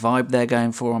vibe they're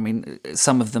going for. I mean,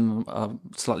 some of them are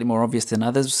slightly more obvious than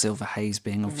others, Silver Haze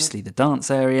being obviously the dance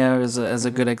area as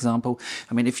a good example.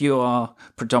 I mean, if you are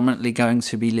predominantly going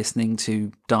to be listening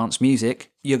to dance music,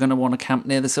 you're going to want to camp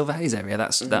near the Silver Haze area.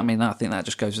 I think that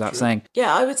just goes without saying.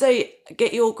 Yeah, I would say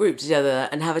get your group together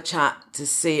and have a chat to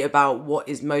see about what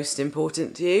is most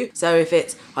important to you. So if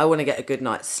it's, I want to get a good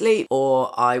night's sleep,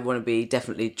 or I want to be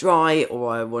definitely dry,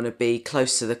 or I want to be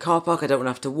close to the car park, I don't want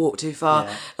to have to walk too far.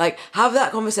 Yeah. Like, have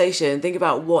that conversation, think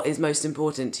about what is most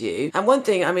important to you. And one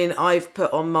thing, I mean, I've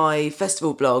put on my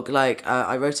festival blog, like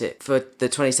I wrote it for the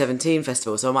 2017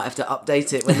 festival, so I might have to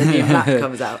update it when the new map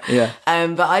comes out. Yeah.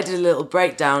 But I did a little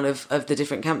breakdown of the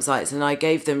different campsites, and I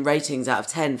gave them ratings out of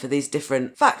 10 for these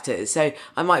different factors. So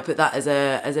I might put that as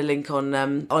a link on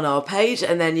our page,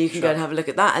 and then you can go and have a look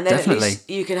at that, and then Definitely. At least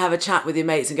you can have a chat with your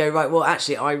mates and go, right, well,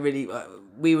 actually,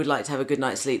 we would like to have a good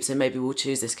night's sleep, so maybe we'll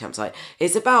choose this campsite.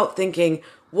 It's about thinking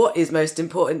what is most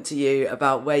important to you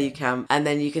about where you camp, and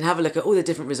then you can have a look at all the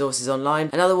different resources online.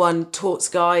 Another one, Tort's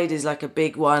Guide, is like a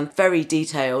big one, very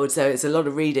detailed, so it's a lot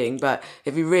of reading, but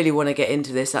if you really want to get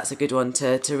into this, that's a good one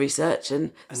to research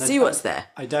and see what's there.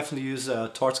 I definitely use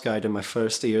Tort's Guide in my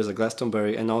first years at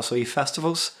Glastonbury, and also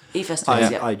eFestivals.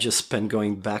 I just spent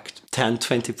going back 10,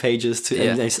 20 pages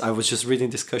and I was just reading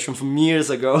discussion from years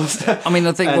ago. I mean,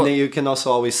 I think... And then you can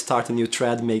also always start a new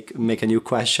thread, make a new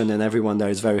question, and everyone there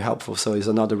is very helpful. So it's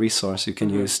another resource you can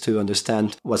use to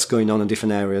understand what's going on in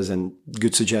different areas, and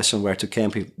good suggestion where to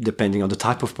camp. Depending on the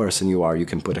type of person you are, you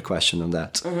can put a question on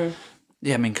that.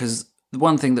 Yeah, I mean, because the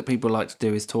one thing that people like to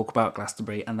do is talk about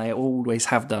Glastonbury, and they always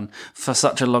have done for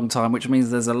such a long time, which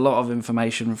means there's a lot of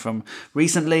information from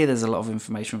recently, there's a lot of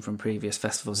information from previous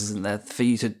festivals, isn't there, for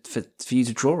you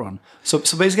to draw on. So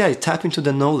basically, tap into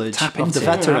the knowledge of the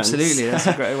veterans. Absolutely, that's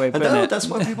a great way of putting it. That's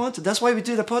what we wanted. That's why we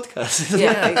do the podcast.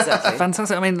 Yeah, exactly.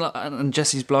 Fantastic. I mean, and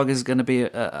Jesse's blog is going to be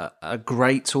a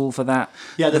great tool for that.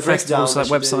 Yeah, the festivals, like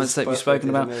websites that you've spoken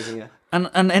about. Amazing, yeah.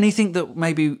 And anything that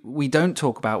maybe we don't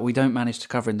talk about, we don't manage to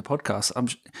cover in the podcast,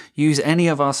 use any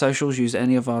of our socials, use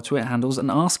any of our Twitter handles,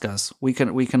 and ask us. We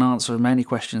can answer as many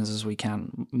questions as we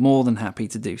can. More than happy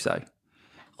to do so.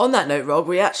 On that note, Rob,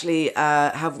 we actually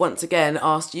have once again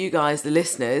asked you guys, the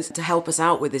listeners, to help us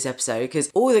out with this episode, because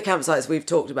all the campsites we've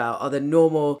talked about are the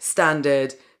normal,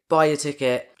 standard, buy your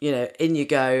ticket, in you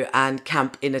go, and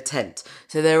camp in a tent.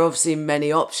 So there are obviously many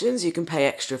options. You can pay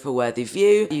extra for Worthy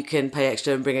View. You can pay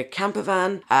extra and bring a camper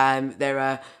van. There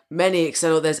are many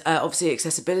external. There's obviously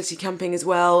accessibility camping as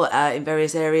well in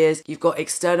various areas. You've got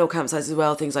external campsites as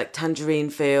well, things like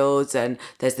Tangerine Fields, and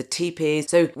there's the teepees.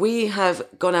 So we have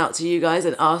gone out to you guys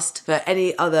and asked for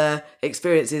any other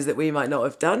experiences that we might not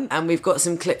have done. And we've got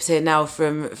some clips here now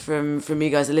from you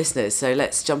guys, the listeners. So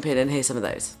let's jump in and hear some of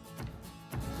those.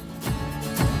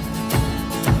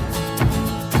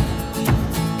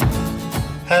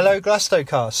 Hello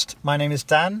Glastocast, my name is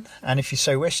Dan, and if you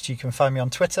so wished you can find me on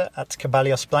Twitter at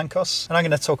Cabalios Blancos, and I'm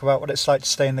going to talk about what it's like to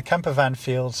stay in the camper van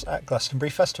fields at Glastonbury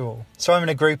Festival. So I'm in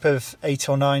a group of 8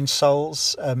 or 9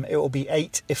 souls. It will be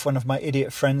 8 if one of my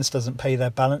idiot friends doesn't pay their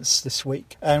balance this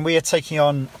week, and we are taking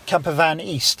on Camper Van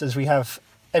East, as we have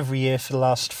every year for the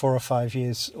last 4 or 5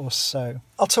 years or so.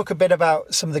 I'll talk a bit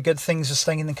about some of the good things of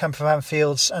staying in the camper van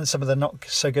fields and some of the not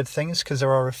so good things, because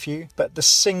there are a few, but the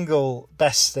single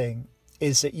best thing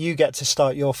is that you get to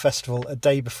start your festival a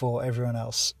day before everyone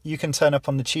else. You can turn up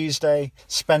on the Tuesday,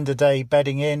 spend a day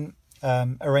bedding in,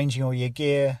 arranging all your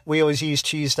gear. We always use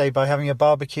Tuesday by having a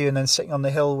barbecue and then sitting on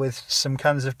the hill with some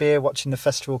cans of beer, watching the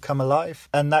festival come alive.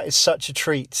 And that is such a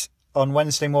treat on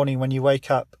Wednesday morning when you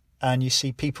wake up and you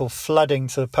see people flooding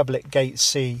to the public gate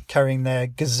C, carrying their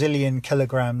gazillion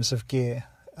kilograms of gear.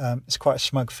 It's quite a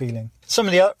smug feeling. Some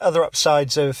of the other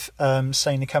upsides of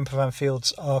staying in the campervan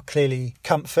fields are clearly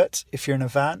comfort if you're in a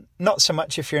van. Not so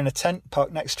much if you're in a tent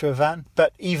parked next to a van,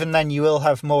 but even then you will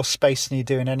have more space than you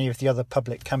do in any of the other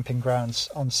public camping grounds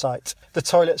on site. The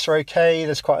toilets are okay,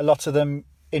 there's quite a lot of them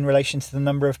in relation to the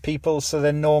number of people, so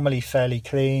they're normally fairly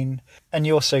clean. And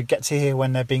you also get to hear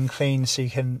when they're being cleaned, so you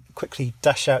can quickly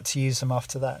dash out to use them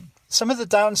after that. Some of the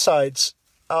downsides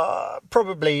are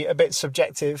probably a bit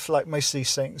subjective, like most of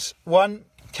these things. One,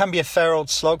 can be a fair old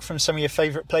slog from some of your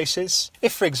favourite places.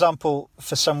 If, for example,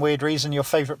 for some weird reason, your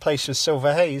favourite place was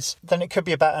Silver Haze, then it could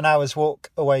be about an hour's walk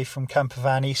away from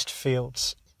Campervan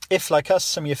Eastfields. If, like us,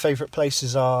 some of your favourite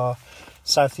places are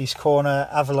Southeast Corner,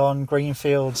 Avalon,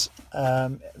 Greenfields,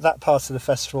 that part of the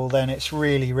festival, then it's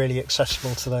really, really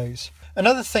accessible to those.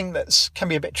 Another thing that can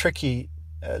be a bit tricky,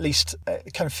 at least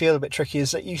it can feel a bit tricky,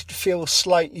 is that you feel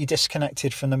slightly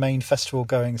disconnected from the main festival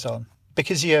goings on.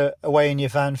 Because you're away in your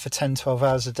van for 10, 12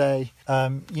 hours a day,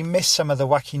 you miss some of the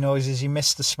wacky noises, you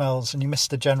miss the smells, and you miss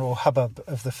the general hubbub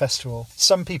of the festival.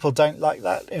 Some people don't like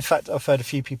that. In fact, I've heard a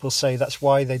few people say that's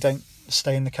why they don't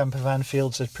stay in the campervan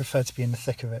fields. They'd prefer to be in the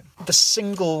thick of it. The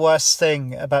single worst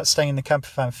thing about staying in the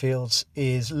campervan fields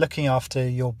is looking after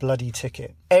your bloody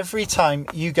ticket. Every time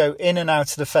you go in and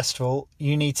out of the festival,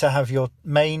 you need to have your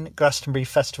main Glastonbury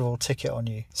Festival ticket on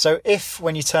you. So if,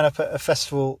 when you turn up at a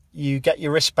festival, you get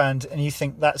your wristband and you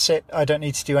think, that's it, I don't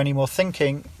need to do any more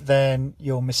thinking, then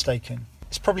you're mistaken.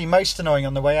 It's probably most annoying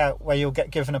on the way out, where you'll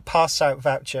get given a pass-out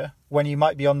voucher when you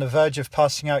might be on the verge of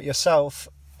passing out yourself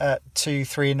at 2,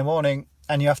 3 in the morning,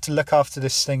 and you have to look after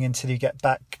this thing until you get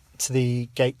back to the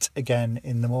gate again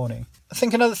in the morning. I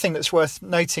think another thing that's worth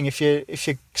noting if you're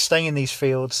staying in these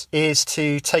fields is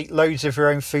to take loads of your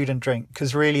own food and drink,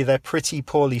 because really they're pretty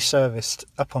poorly serviced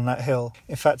up on that hill.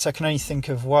 In fact, I can only think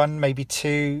of 1, maybe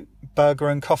 2 burger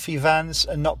and coffee vans,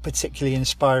 and not particularly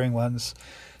inspiring ones.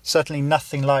 Certainly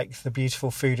nothing like the beautiful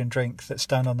food and drink that's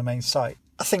down on the main site.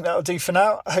 I think that'll do for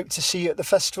now. I hope to see you at the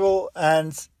festival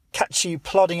and catch you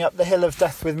plodding up the hill of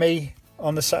death with me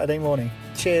on the Saturday morning.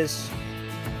 Cheers.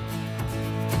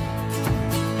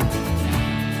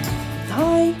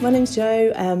 Hi, my name's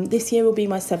Jo. This year will be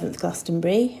my 7th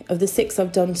Glastonbury. Of the 6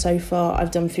 I've done so far,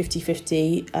 I've done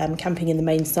 50-50 camping in the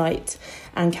main site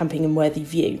and camping in Worthy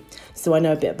View. So I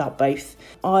know a bit about both.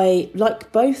 I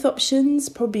like both options,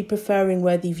 probably preferring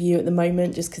Worthy View at the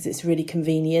moment just because it's really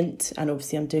convenient, and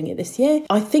obviously I'm doing it this year.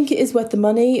 I think it is worth the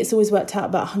money. It's always worked out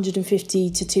about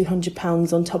 £150 to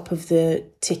 £200 on top of the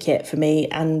ticket for me,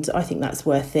 and I think that's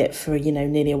worth it for,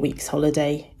 nearly a week's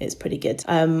holiday. It's pretty good.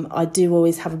 I do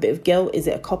always have a bit of guilt. Is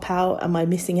it a cop-out? Am I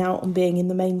missing out on being in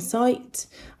the main site?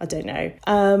 I don't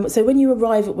know. So when you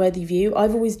arrive at Worthy View,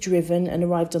 I've always driven and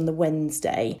arrived on the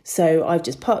Wednesday. So I've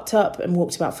just parked up and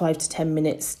walked about 5 to 10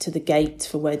 minutes to the gate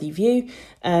for Worthy View.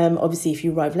 Obviously, if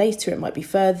you arrive later, it might be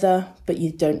further, but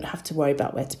you don't have to worry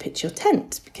about where to pitch your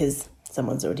tent because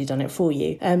someone's already done it for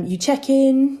you. You check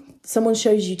in. Someone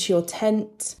shows you to your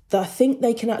tent. I think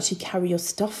they can actually carry your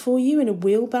stuff for you in a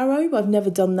wheelbarrow. I've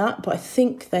never done that, but I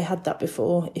think they had that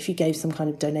before if you gave some kind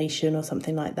of donation or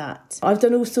something like that. I've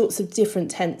done all sorts of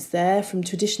different tents there, from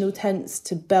traditional tents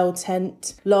to bell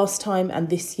tent last time, and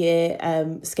this year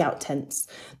scout tents.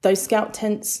 Those scout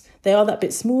tents, they are that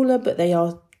bit smaller, but they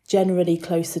are generally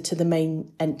closer to the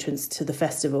main entrance to the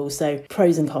festival. So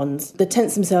pros and cons. The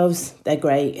tents themselves, they're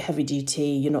great, heavy duty,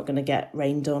 you're not going to get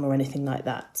rained on or anything like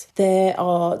that. There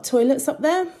are toilets up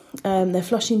there. They're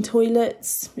flushing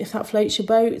toilets, if that floats your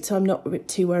boat. I'm not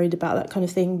too worried about that kind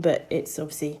of thing, but it's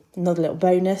obviously another little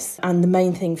bonus. And the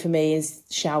main thing for me is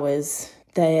showers.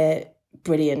 They're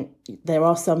brilliant. There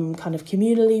are some kind of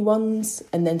communally ones,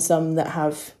 and then some that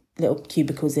have little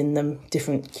cubicles in them,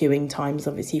 different queuing times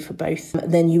obviously for both.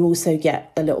 Then you also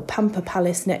get a little pamper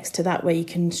palace next to that where you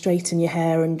can straighten your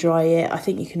hair and dry it. I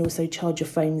think you can also charge your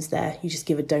phones there. You just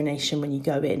give a donation when you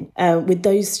go in. With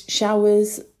those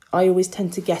showers, I always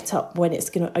tend to get up when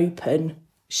it's going to open,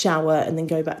 shower and then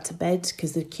go back to bed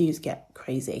because the queues get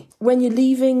crazy. When you're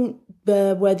leaving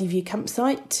the Worthy View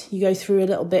campsite, you go through a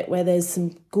little bit where there's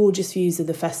some gorgeous views of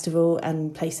the festival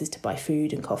and places to buy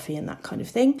food and coffee and that kind of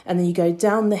thing. And then you go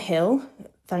down the hill.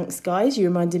 Thanks, guys. You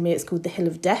reminded me it's called the Hill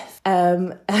of Death.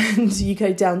 And you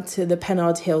go down to the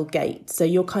Pennard Hill Gate. So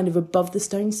you're kind of above the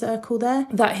stone circle there.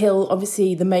 That hill,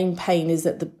 obviously, the main pain is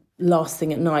at the last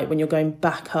thing at night when you're going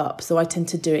back up. So I tend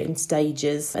to do it in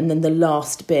stages. And then the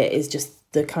last bit is just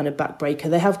the kind of backbreaker.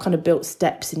 They have kind of built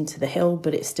steps into the hill,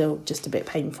 but it's still just a bit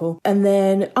painful. And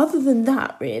then other than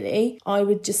that, really, I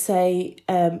would just say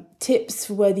tips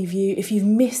for Worthy View. If you've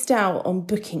missed out on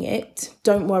booking it,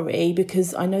 don't worry,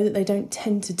 because I know that they don't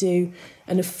tend to do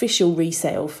an official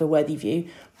resale for Worthy View,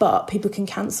 but people can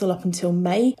cancel up until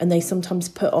May, and they sometimes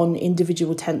put on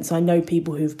individual tents. I know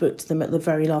people who've booked them at the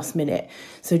very last minute,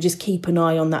 so just keep an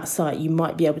eye on that site. You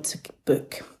might be able to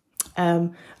book.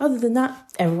 Other than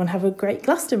that, everyone have a great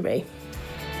Glastonbury.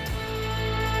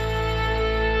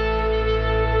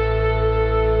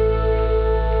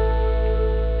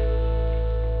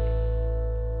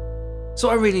 So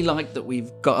I really like that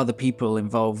we've got other people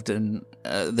involved and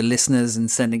the listeners and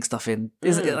sending stuff in.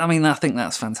 I mean, I think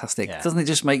that's fantastic. Yeah. Doesn't it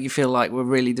just make you feel like we're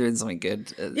really doing something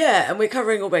good? Yeah, and we're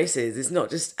covering all bases. It's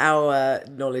not just our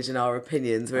knowledge and our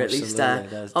opinions. We're Absolutely. at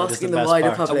least that is asking the the best wider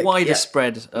part. public. A wider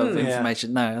spread of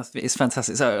information. No, it's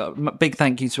fantastic. So big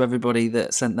thank you to everybody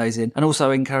that sent those in, and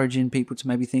also encouraging people to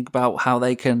maybe think about how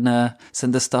they can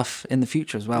send us stuff in the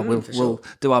future as well. We'll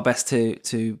do our best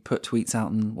to put tweets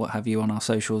out and what have you on our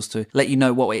socials to let you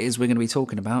know what it is we're going to be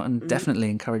talking about, and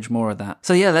definitely encourage more of that.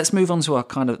 So yeah, let's move on to our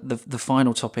kind of the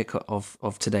final topic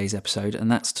of today's episode,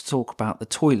 and that's to talk about the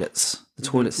toilets. The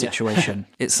toilet situation.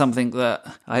 It's something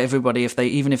that everybody, if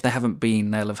they haven't been,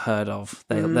 they'll have heard of.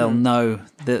 They'll know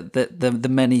the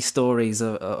many stories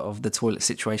of the toilet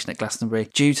situation at Glastonbury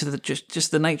due to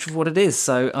just the nature of what it is.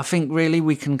 So I think really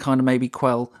we can kind of maybe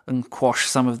quell and quash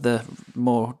some of the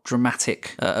more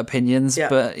dramatic opinions,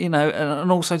 but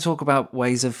and also talk about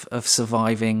ways of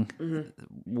surviving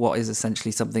what is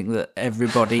essentially something that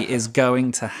everybody is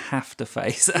going to have to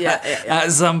face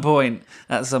at some point.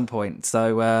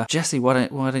 So Jessie, why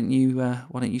don't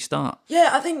you start?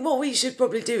 Yeah, I think what we should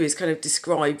probably do is kind of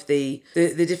describe the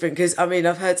different, because I mean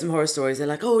I've heard some horror stories. They're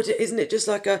like, oh, isn't it just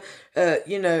like a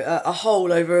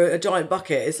hole over a giant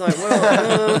bucket? It's like,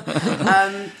 well,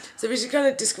 so we should kind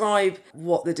of describe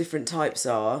what the different types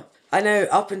are. I know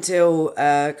up until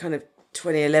kind of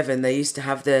 2011 they used to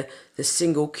have the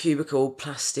single cubicle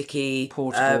plasticky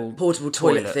portable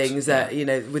toilet things that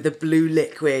with the blue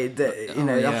liquid that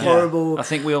the horrible I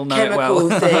think we all know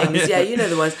chemical it well. things. Yeah, you know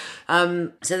the ones.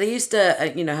 So they used to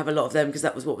have a lot of them because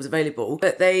that was what was available.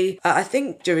 But they I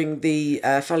think during the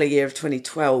fallow year of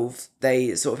 2012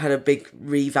 they sort of had a big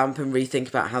revamp and rethink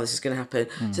about how this is going to happen.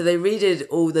 So they redid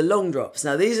all the long drops.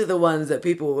 Now these are the ones that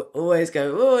people always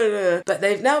go, oh, but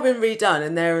they've now been redone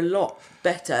and they're a lot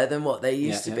better than what they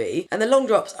used to be. And the long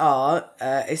drops are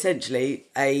essentially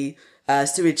a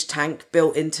sewage tank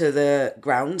built into the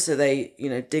ground. So they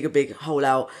dig a big hole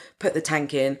out, put the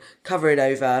tank in, cover it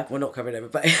over, well not cover it over,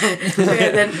 but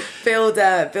then build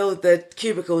the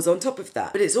cubicles on top of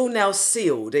that. But it's all now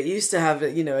sealed. It used to have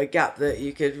a gap that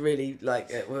you could really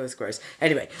it was gross.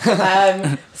 Anyway,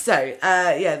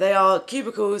 they are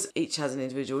cubicles. Each has an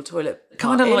individual toilet.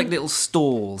 Kind of like little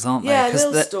stalls, aren't they? Yeah,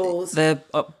 little stalls. They're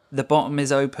up, the bottom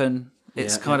is open.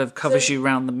 It's kind of covers you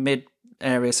around the mid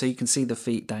area, so you can see the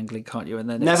feet dangling, can't you? And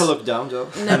then never look down, though.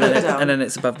 Never look down. And then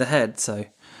it's above the head. So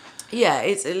yeah,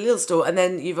 it's a little stall, and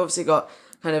then you've obviously got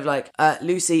kind of like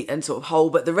loosey and sort of hole,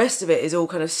 but the rest of it is all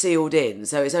kind of sealed in.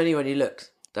 So it's only when you look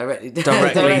directly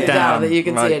down that you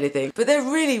can see anything. But they're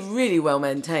really, really well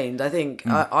maintained. I think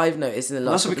I've noticed in the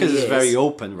last also couple of years. because it's very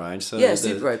open, right? So yeah,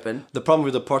 super open. The problem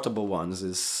with the portable ones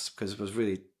is because it was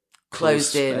really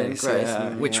closed in and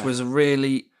gross, which was a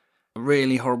really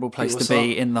horrible place to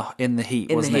be in the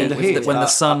heat, wasn't it? Heat. When the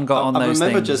sun got on those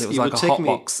things, it was like a hot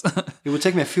box. It would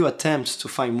take me a few attempts to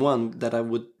find one that I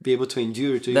would be able to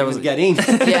endure to even get in.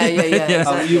 Yeah.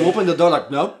 Exactly. You open the door like,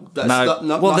 nope, that's not well,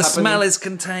 not the happening. smell is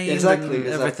contained. Exactly.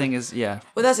 Everything is, Well,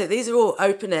 that's it. These are all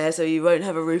open air, so you won't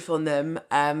have a roof on them.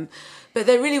 But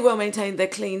they're really well maintained. They're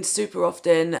cleaned super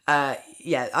often. I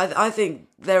think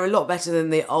they're a lot better than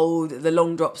the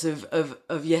long drops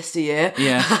of yesteryear.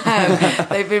 Yeah.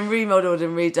 They've been remodeled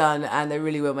and redone, and they're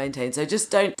really well maintained. So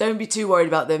just don't be too worried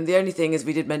about them. The only thing, as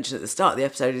we did mention at the start of the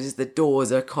episode, is the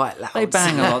doors are quite loud. They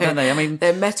bang a lot, don't they? I mean,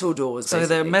 they're metal doors. So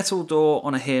they're a metal door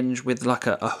on a hinge with like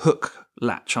a hook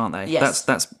latch, aren't they? Yes.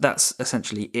 That's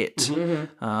essentially it.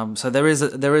 Mm-hmm. So there is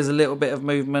a little bit of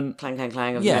movement, clang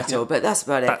of metal, but that's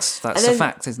about it. That's a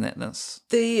fact, isn't it? That's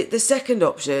the second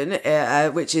option,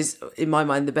 which is in my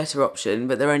mind the better option,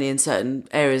 but they're only in certain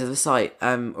areas of the site,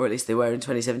 or at least they were in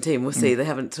 2017. We'll see. They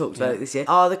haven't talked about it this year.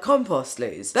 Are the compost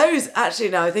loos? Those actually,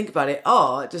 now I think about it,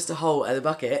 are just a hole at the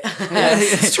bucket.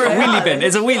 It's true.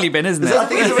 It's a wheelie bin, isn't it? I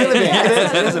think it's a wheelie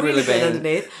bin. There's a wheelie bin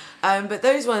underneath. But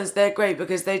those ones, they're great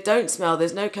because they don't smell.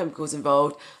 There's no chemicals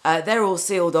involved. They're all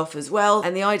sealed off as well.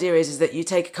 And the idea is that you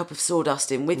take a cup of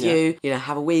sawdust in with you,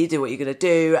 have a wee, do what you're going to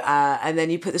do, and then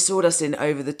you put the sawdust in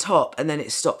over the top, and then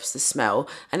it stops the smell.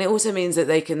 And it also means that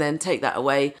they can then take that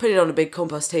away, put it on a big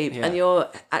compost heap, and you're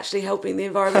actually helping the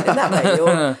environment in that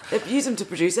way. They use them to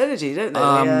produce energy, don't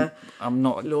they? I'm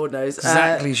not Lord knows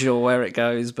exactly sure where it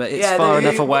goes, but it's far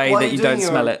enough away that you don't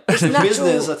smell it.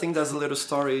 Business, I think there's a little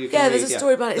story. There's a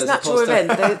story about it. It's a natural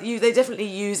event. They definitely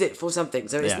use it for something,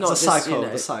 so it's not it's a just cycle.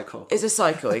 the cycle. It's a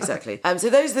cycle, exactly. So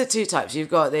those are the two types. You've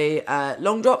got the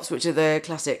long drops, which are the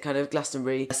classic kind of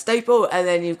Glastonbury staple, and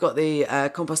then you've got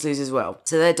the compost loos as well.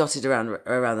 So they're dotted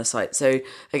around the site. So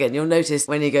again, you'll notice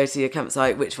when you go to your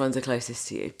campsite which ones are closest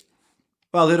to you.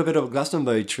 Well, a little bit of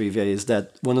Glastonbury trivia is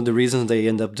that one of the reasons they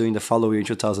end up doing the follow year in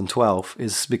 2012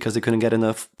 is because they couldn't get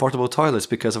enough portable toilets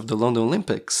because of the London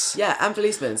Olympics. Yeah, and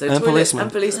policemen. So toilets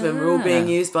and policemen were all being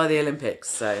used by the Olympics.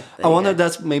 So I wonder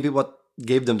that's maybe what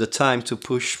gave them the time to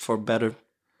push for better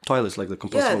toilets like the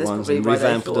compostable ones and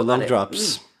revamp the long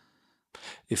drops.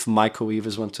 If Michael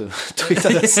Weavers want to tweet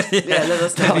at us. Let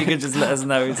us know. Maybe you could just let us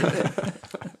know.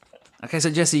 Okay,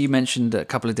 so Jesse, you mentioned a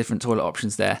couple of different toilet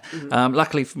options there.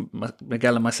 Luckily for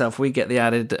Miguel and myself, we get the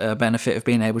added benefit of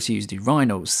being able to use the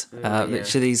urinals.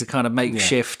 Which these are kind of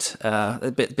makeshift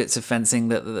bits of fencing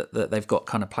that they've got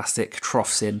kind of plastic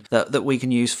troughs in that we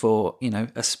can use for,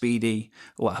 a speedy,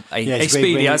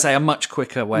 I'd say a much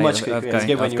quicker way of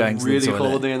going to the toilet.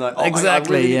 Holding, like,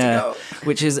 exactly,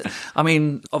 Which is,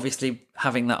 obviously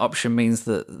having that option means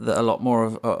that a lot more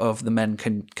of the men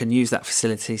can use that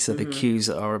facility, so the queues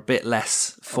are a bit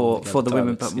less for the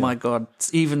women. But my God,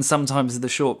 even sometimes the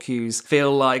short queues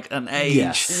feel like an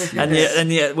age,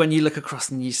 and yet when you look across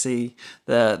and you see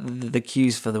the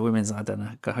queues for the women's, I don't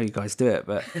know how you guys do it,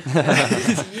 but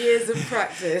years of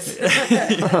practice.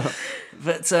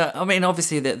 But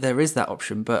obviously there is that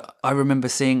option, but I remember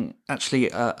seeing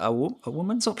actually a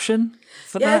woman's option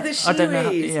for that. The Shewees. I don't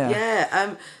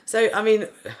know. So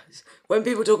when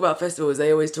people talk about festivals,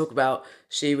 they always talk about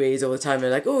Shewees all the time. They're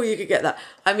like, oh, you could get that.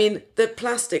 The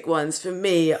plastic ones, for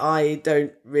me, I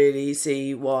don't really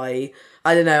see why.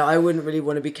 I don't know. I wouldn't really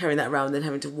want to be carrying that around and then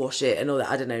having to wash it and all that.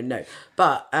 I don't know. No.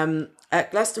 But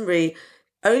at Glastonbury,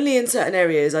 only in certain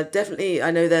areas. I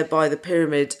know they're by the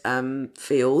Pyramid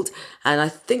field, and I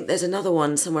think there's another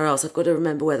one somewhere else. I've got to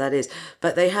remember where that is.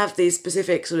 But they have these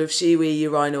specific sort of Shewee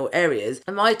urinal areas.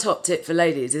 And my top tip for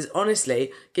ladies is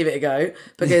honestly, give it a go,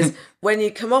 because when you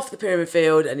come off the Pyramid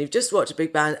field and you've just watched a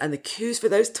big band and the queues for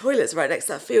those toilets right next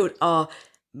to that field are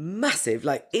massive,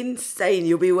 like insane.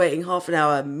 You'll be waiting half an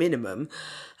hour minimum.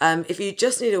 If you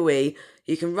just need a wee,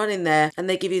 you can run in there and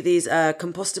they give you these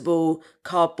compostable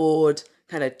cardboard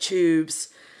kind of tubes.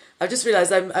 I've just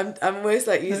realised I'm almost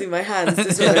like using my hands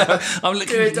to sort of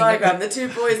do a diagram. The two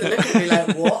boys are looking at me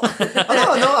like, what?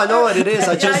 I know what it is.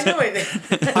 I know it.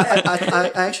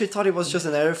 I actually thought it was just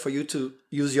an area for you to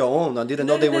use your own. I didn't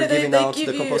know they were giving out the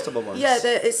compostable ones. Yeah,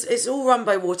 it's all run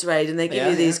by WaterAid, and they give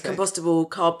you these compostable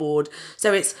cardboard.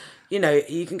 So it's,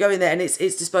 you can go in there and it's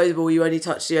disposable. You only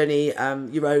touch your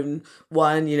own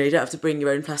one. You don't have to bring your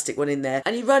own plastic one in there.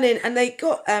 And you run in, and they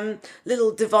got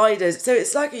little dividers. So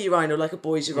it's like a urinal, like a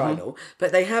boys' urinal,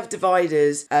 but they have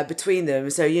dividers between them.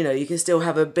 So you can still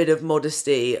have a bit of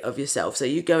modesty of yourself. So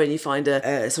you go and you find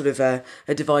a sort of a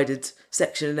divided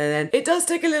section, and then it does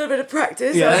take a little bit of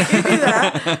practice. I'll give you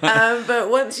that. But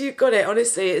once you've got it,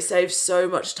 honestly, it saves so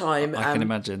much time. I can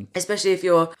imagine, especially if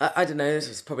you're I don't know, this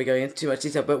is probably going into too much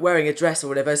detail, but wearing a dress or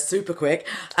whatever, super quick.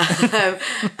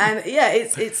 And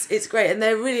it's great, and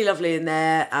they're really lovely in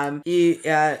there.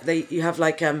 You have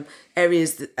like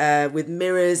areas with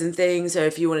mirrors and things, so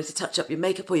if you wanted to touch up your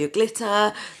makeup or your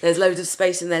glitter, there's loads of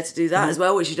space in there to do that as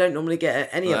well, which you don't normally get at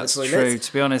any other toilets. That's true.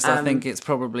 To be honest, I think it's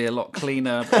probably a lot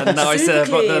cleaner and nicer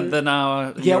than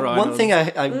our urinals. One thing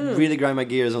I really grind my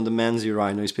gears on the men's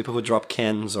urinal is people who drop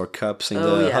cans or cups in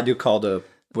how do you call the...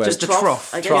 Just a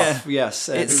trough. Trough, yes.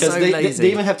 It's because so lazy.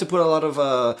 They even have to put a lot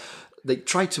of... they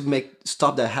try to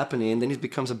stop that happening, and then it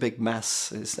becomes a big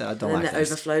mess. I don't like it. And it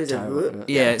overflows.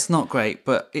 It's not great,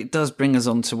 but it does bring us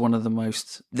on to one of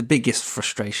the biggest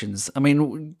frustrations.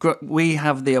 We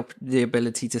have the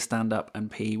ability to stand up and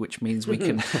pee, which means we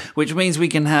can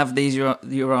have these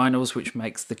urinals, which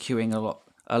makes the queuing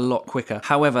a lot quicker.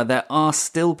 However, there are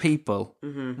still people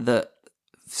that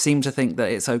seem to think that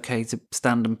it's okay to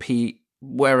stand and pee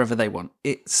wherever they want.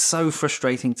 It's so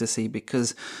frustrating to see,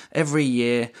 because every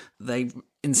year they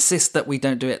insist that we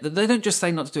don't do it. They don't just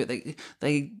say not to do it.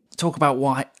 They talk about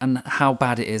why and how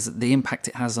bad it is, the impact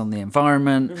it has on the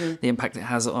environment, the impact it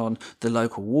has on the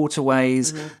local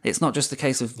waterways. It's not just a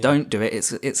case of don't do it.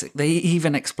 It's they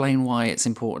even explain why it's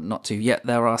important not to. Yet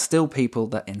there are still people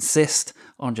that insist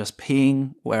on just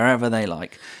peeing wherever they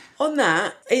like. On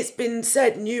that, it's been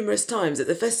said numerous times that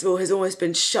the festival has almost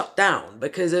been shut down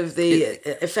because of the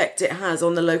effect it has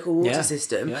on the local water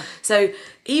system. Yeah. So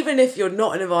even if you're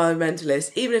not an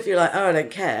environmentalist, even if you're like, oh, I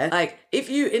don't care, like if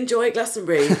you enjoy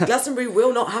Glastonbury, Glastonbury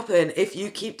will not happen if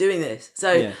you keep doing this.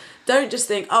 So don't just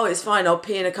think, oh, it's fine, I'll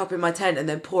pee in a cup in my tent and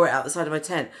then pour it out the side of my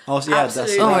tent. Oh, yeah,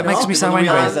 absolutely it makes me so angry.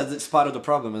 Realize that it's part of the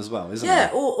problem as well, isn't it? Yeah,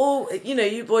 or you know,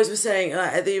 you boys were saying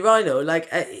at the urinal, like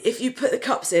if you put the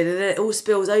cups in and then it all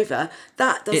spills over,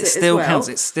 that does it still as well. counts.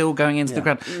 It's still going into the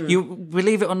ground. You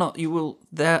believe it or not, you will.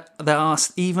 There are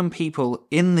even people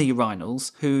in the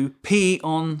urinals who pee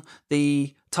on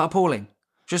the tarpaulin.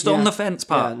 Just on the fence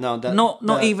part. Yeah, no,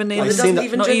 not even in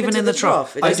the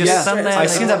trough. I've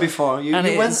seen that before.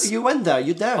 You went there.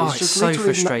 You're there. It's just so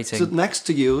frustrating. Next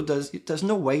to you, there's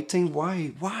no waiting.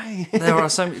 Why? There are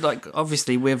so many,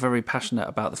 obviously we're very passionate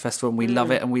about the festival and we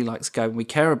love it and we like to go and we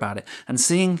care about it. And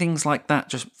seeing things like that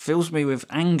just fills me with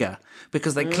anger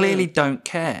because they clearly don't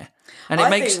care. And it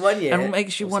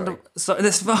makes you wonder. So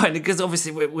that's fine because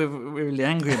obviously we're really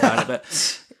angry about it,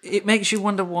 but it makes you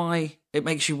wonder why. It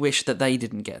makes you wish that they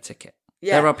didn't get a ticket.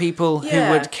 Yeah. There are people who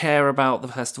would care about the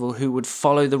festival, who would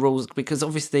follow the rules, because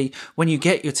obviously when you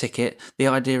get your ticket, the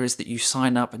idea is that you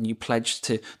sign up and you pledge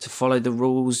to follow the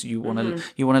rules. You want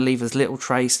to leave as little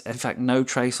trace, in fact, no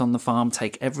trace on the farm.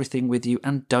 Take everything with you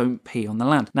and don't pee on the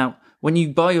land. Now, when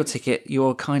you buy your ticket,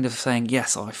 you're kind of saying,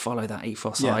 yes, I follow that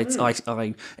ethos. Yeah.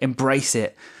 I embrace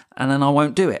it, and then I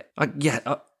won't do it.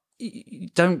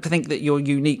 Don't think that you're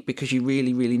unique because you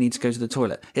really, really need to go to the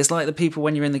toilet. It's like the people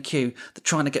when you're in the queue, they're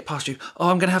trying to get past you. Oh,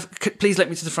 I'm going to please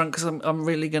let me to the front because I'm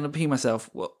really going to pee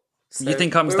myself. Well, so you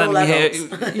think I'm standing here?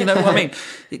 You know what I mean?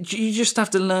 You just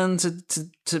have to learn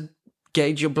to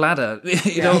gauge your bladder.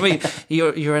 You know what I mean?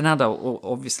 You're an adult.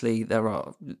 Obviously, there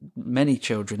are many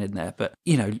children in there, but,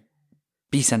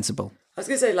 be sensible. I was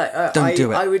going to say, don't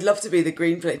do it. I would love to be the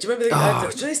green police. Do you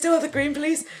remember do they still have the green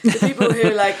police? The people who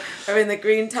are in the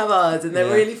green tabards and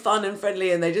they're really fun and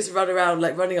friendly and they just run around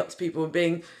running up to people and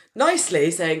being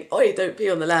nicely saying, "Oi, don't pee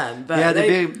on the land." But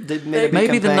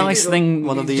maybe the nice thing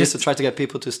one of the years to try to get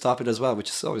people to stop it as well, which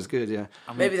is always good. Yeah,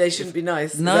 maybe they shouldn't be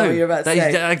nice. No, is that what you're about to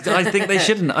say? I think they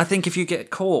shouldn't. I think if you get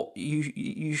caught,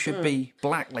 you should be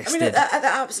blacklisted. I mean, at the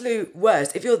absolute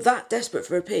worst, if you're that desperate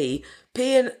for a pee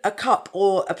in a cup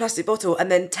or a plastic bottle and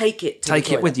then take it to the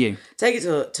toilet. With you. Take it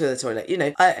to the toilet.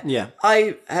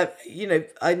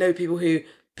 I know people who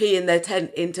pee in their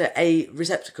tent into a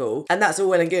receptacle, and that's all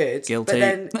well and good. Guilty. But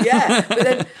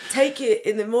then take it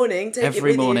in the morning, take it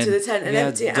with you to the tent and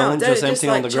empty it out. Don't just empty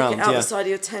on the ground. Chuck it out the side of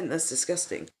your tent. That's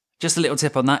disgusting. Just a little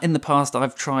tip on that. In the past,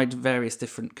 I've tried various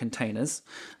different containers,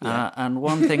 and a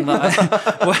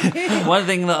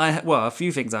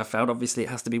few things I've found. Obviously, it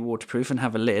has to be waterproof and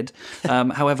have a lid.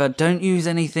 However, don't use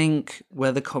anything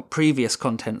where the previous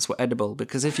contents were edible,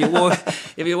 because if you're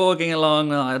walking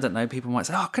along, I don't know, people might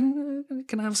say, "Oh, can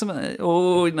I have some?"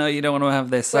 Oh, no, you don't want to have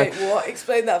this. Wait, what?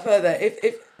 Explain that further.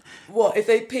 If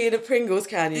they pee in a Pringles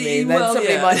can, you mean? Then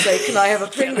somebody might say, "Can I have a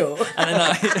Pringle?"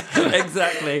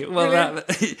 Exactly. Well,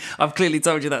 I've clearly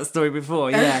told you that story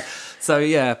before. Yeah. So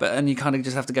and you kind of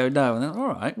just have to go no, and then all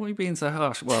right, why are you being so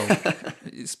harsh? Well,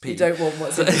 it's pee. You don't want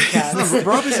what's in the can.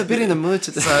 Rob is a bit in the mood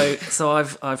today. So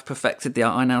I've perfected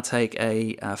I now take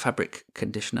a fabric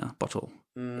conditioner bottle.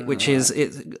 Which is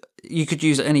you could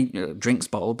use any drinks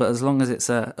bottle, but as long as it's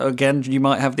again, you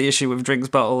might have the issue with drinks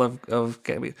bottle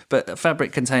but a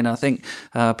fabric container, I think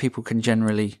people can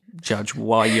generally judge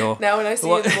why you're. Now when I see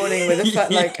you in the morning with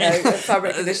a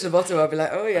fabric conditioner bottle, I'll be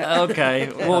like, oh yeah,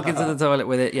 okay, walk into the toilet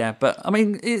with it, yeah. But I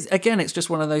mean, it's just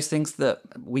one of those things that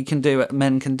we can do,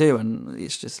 men can do, and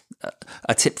it's just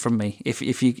a tip from me. If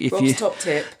Rob's top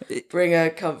tip, bring a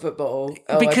comfort bottle.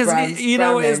 Because you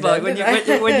know what it's like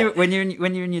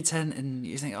when you're in your tent and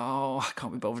you think, oh, I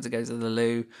can't be bothered to go to the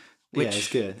loo. It's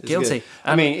good. It's guilty. Good.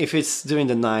 I mean, if it's during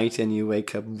the night and you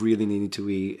wake up really needing to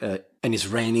wee, and it's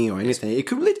raining or anything, it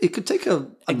could take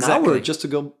an hour just to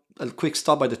go a quick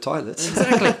stop by the toilets.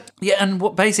 Exactly. Yeah, and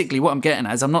what I'm getting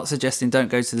at is I'm not suggesting don't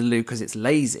go to the loo because it's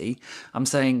lazy. I'm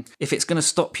saying if it's going to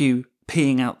stop you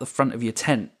peeing out the front of your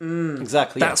tent.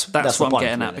 Exactly. That's what I'm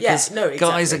getting at. Because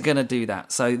guys are going to do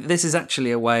that. So this is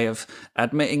actually a way of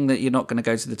admitting that you're not going to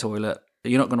go to the toilet.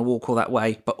 You're not going to walk all that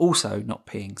way, but also not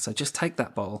peeing. So just take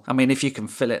that bottle. I mean, if you can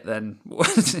fill it, then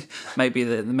maybe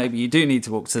you do need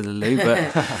to walk to the loo.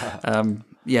 But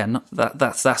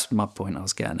that's my point I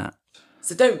was getting at.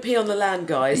 So don't pee on the land,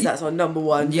 guys. That's our number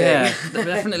one Yeah, thing.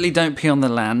 definitely don't pee on the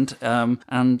land,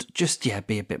 and just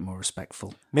be a bit more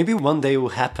respectful. Maybe one day it will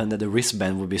happen that the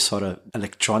wristband will be sort of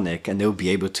electronic and they'll be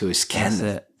able to scan That's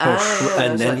it.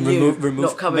 and then remove.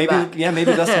 not coming maybe back.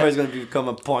 maybe customer is going to become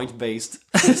a point-based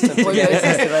system. To get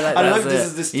it. I don't know if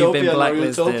this is You've been dystopia or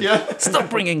blacklisted. utopia. Stop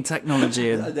bringing technology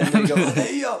in. And then they go,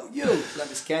 hey, you, let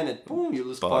me scan it. Boom, you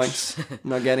lose points.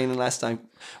 Not getting it last time.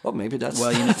 Well, maybe that's...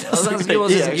 Well,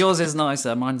 yours is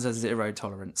nicer. Mine says 0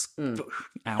 tolerance.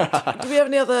 Out. Do we have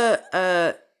any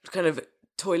other kind of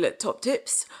toilet top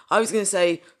tips? I was going to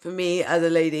say, for me as a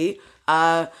lady,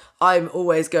 I'm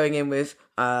always going in with...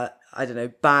 I don't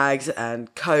know, bags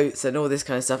and coats and all this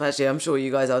kind of stuff. Actually, I'm sure you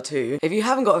guys are too. If you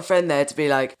haven't got a friend there to be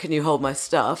like, can you hold my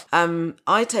stuff?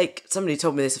 Somebody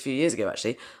told me this a few years ago,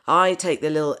 actually. I take the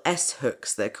little S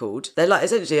hooks, they're called. They're like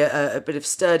essentially a bit of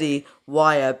sturdy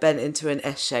wire bent into an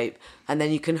S shape. And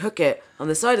then you can hook it on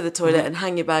the side of the toilet and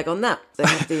hang your bag on that. They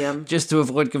have the Just to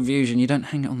avoid confusion, you don't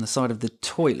hang it on the side of the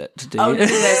toilet, do you? Oh, no,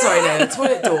 sorry, the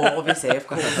toilet door, obviously, of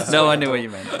course. No, I knew what you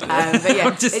meant. But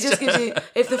yeah, it just gives you,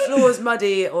 if the floor's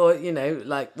muddy or,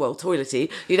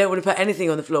 toilety, you don't want to put anything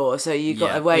on the floor. So you've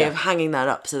got a way of hanging that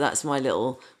up. So that's my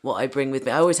little, what I bring with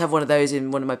me. I always have one of those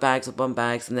in one of my bags or bum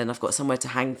bags, and then I've got somewhere to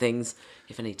hang things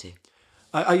if I need to.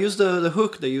 I use the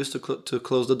hook they used to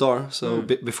close the door. So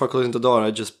before closing the door,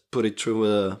 I just put it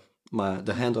through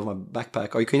the hand of my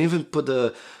backpack. Or you can even put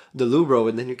the Lubro,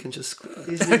 and then you can just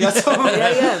easily get some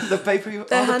the paper.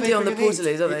 They're handy on the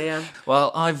portaloos, aren't they? Yeah.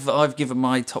 Well, I've given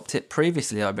my top tip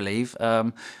previously, I believe.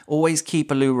 Always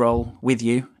keep a loo roll with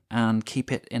you and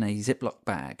keep it in a Ziploc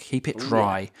bag. Keep it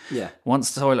dry. Yeah.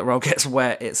 Once the toilet roll gets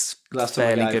wet, it's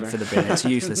fairly good for the bin. It's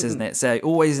useless, isn't it? So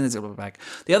always in a Ziploc bag.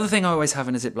 The other thing I always have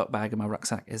in a Ziploc bag in my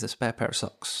rucksack is a spare pair of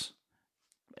socks.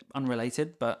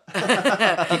 Unrelated, but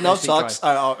no, socks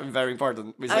are very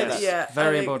important. We say that. Yeah,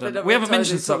 very important. We haven't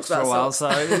mentioned socks for a while, so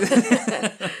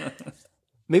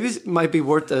maybe it might be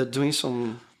worth doing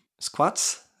some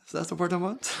squats. Is that the word I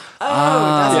want?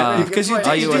 That's a because you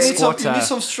need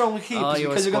some strong hips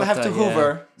because you're gonna have to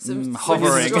hover.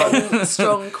 Hovering.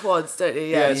 Strong quads, don't you?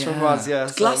 Yeah, strong quads.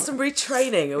 Yeah. Glastonbury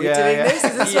training. Are we doing this?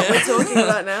 Is this what we're talking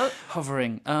about now?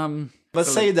 Hovering. But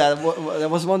say that there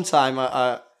was one time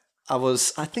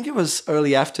I think it was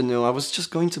early afternoon. I was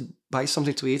just going to buy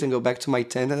something to eat and go back to my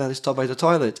tent, and I stopped by the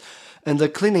toilet, and the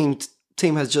cleaning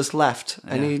team has just left,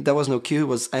 and there was no queue, it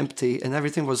was empty, and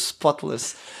everything was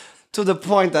spotless, to the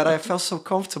point that I felt so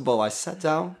comfortable. I sat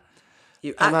down.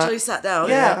 You actually sat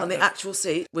down on the actual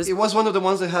seat? It was one of the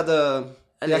ones that had the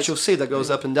actual seat that goes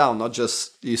up and down, not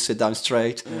just you sit down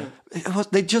straight.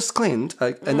 They just cleaned,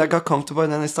 and I got comfortable,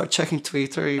 and then I started checking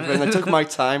Twitter, and I took my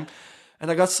time. And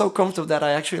I got so comfortable that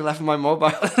I actually left my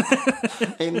mobile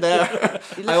in there.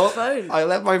 You left the phone? I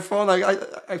left my phone.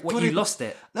 You lost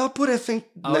it? No, I put a thing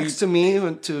next to me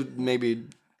to maybe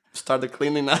start the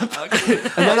cleaning up. Okay.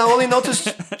 And then I only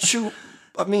noticed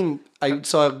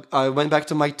I went back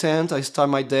to my tent, I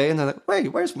started my day, and I'm like, wait,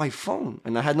 where's my phone?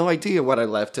 And I had no idea where I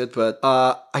left it, but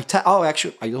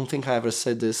actually, I don't think I ever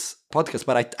said this podcast,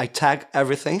 but I tag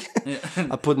everything.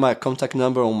 I put my contact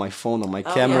number on my phone, on my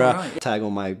camera, tag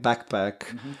on my backpack,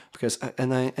 because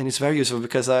and it's very useful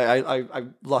because I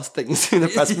lost things in the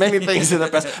past, many things in the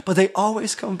past, but they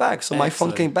always come back. So my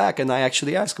phone came back, and I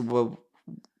actually asked, well,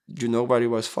 do you know where it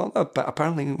was found?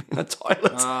 Apparently in a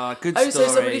toilet. Good story. So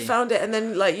somebody found it, and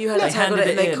then you had a tag on it,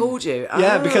 and they called you.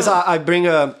 Yeah, because I bring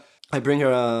a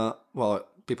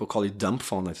people call it dump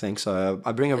phone, I think. So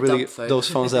I bring those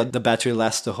phones that the battery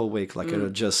lasts the whole week, like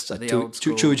just a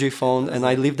 2G phone, and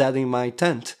I leave that in my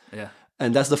tent. Yeah,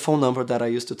 and that's the phone number that I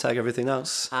use to tag everything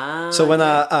else. So when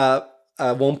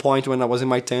at one point when I was in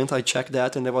my tent, I checked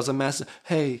that, and there was a message.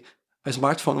 Hey, a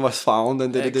smartphone was found,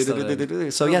 and so tag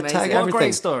everything. What a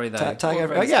great story, though. Tag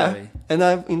everything. And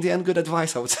in the end, good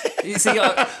advice, I would say. You see,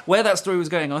 where that story was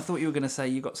going, I thought you were going to say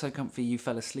you got so comfy you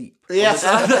fell asleep. Yes.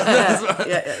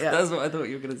 That's what I thought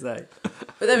you were going to say.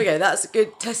 But there we go. That's a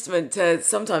good testament to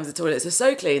sometimes the toilets are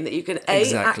so clean that you can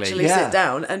actually sit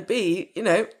down, and B,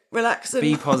 relax and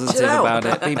be positive about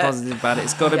it. Be positive about it.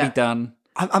 It's got to be done.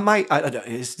 I might. I don't know.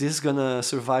 Is this gonna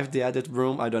survive the added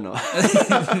room? I don't know.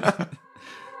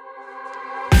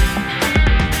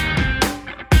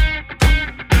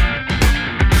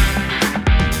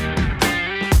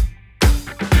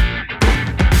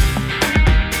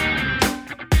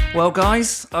 Well,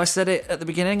 guys, I said it at the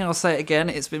beginning. I'll say it again.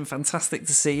 It's been fantastic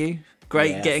to see you.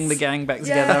 Great getting the gang back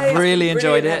together. I've really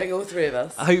enjoyed it. Having all three of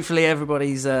us. Hopefully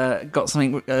everybody's got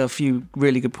a few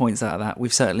really good points out of that.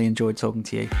 We've certainly enjoyed talking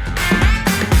to you.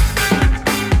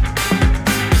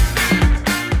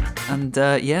 And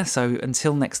And so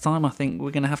until next time, I think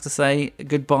we're going to have to say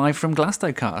goodbye from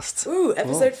Glastocast. Ooh,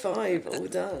 episode 5, all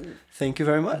done. Thank you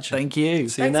very much. Thank you.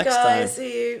 See you Thanks, next guys. time.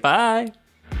 See you. Bye.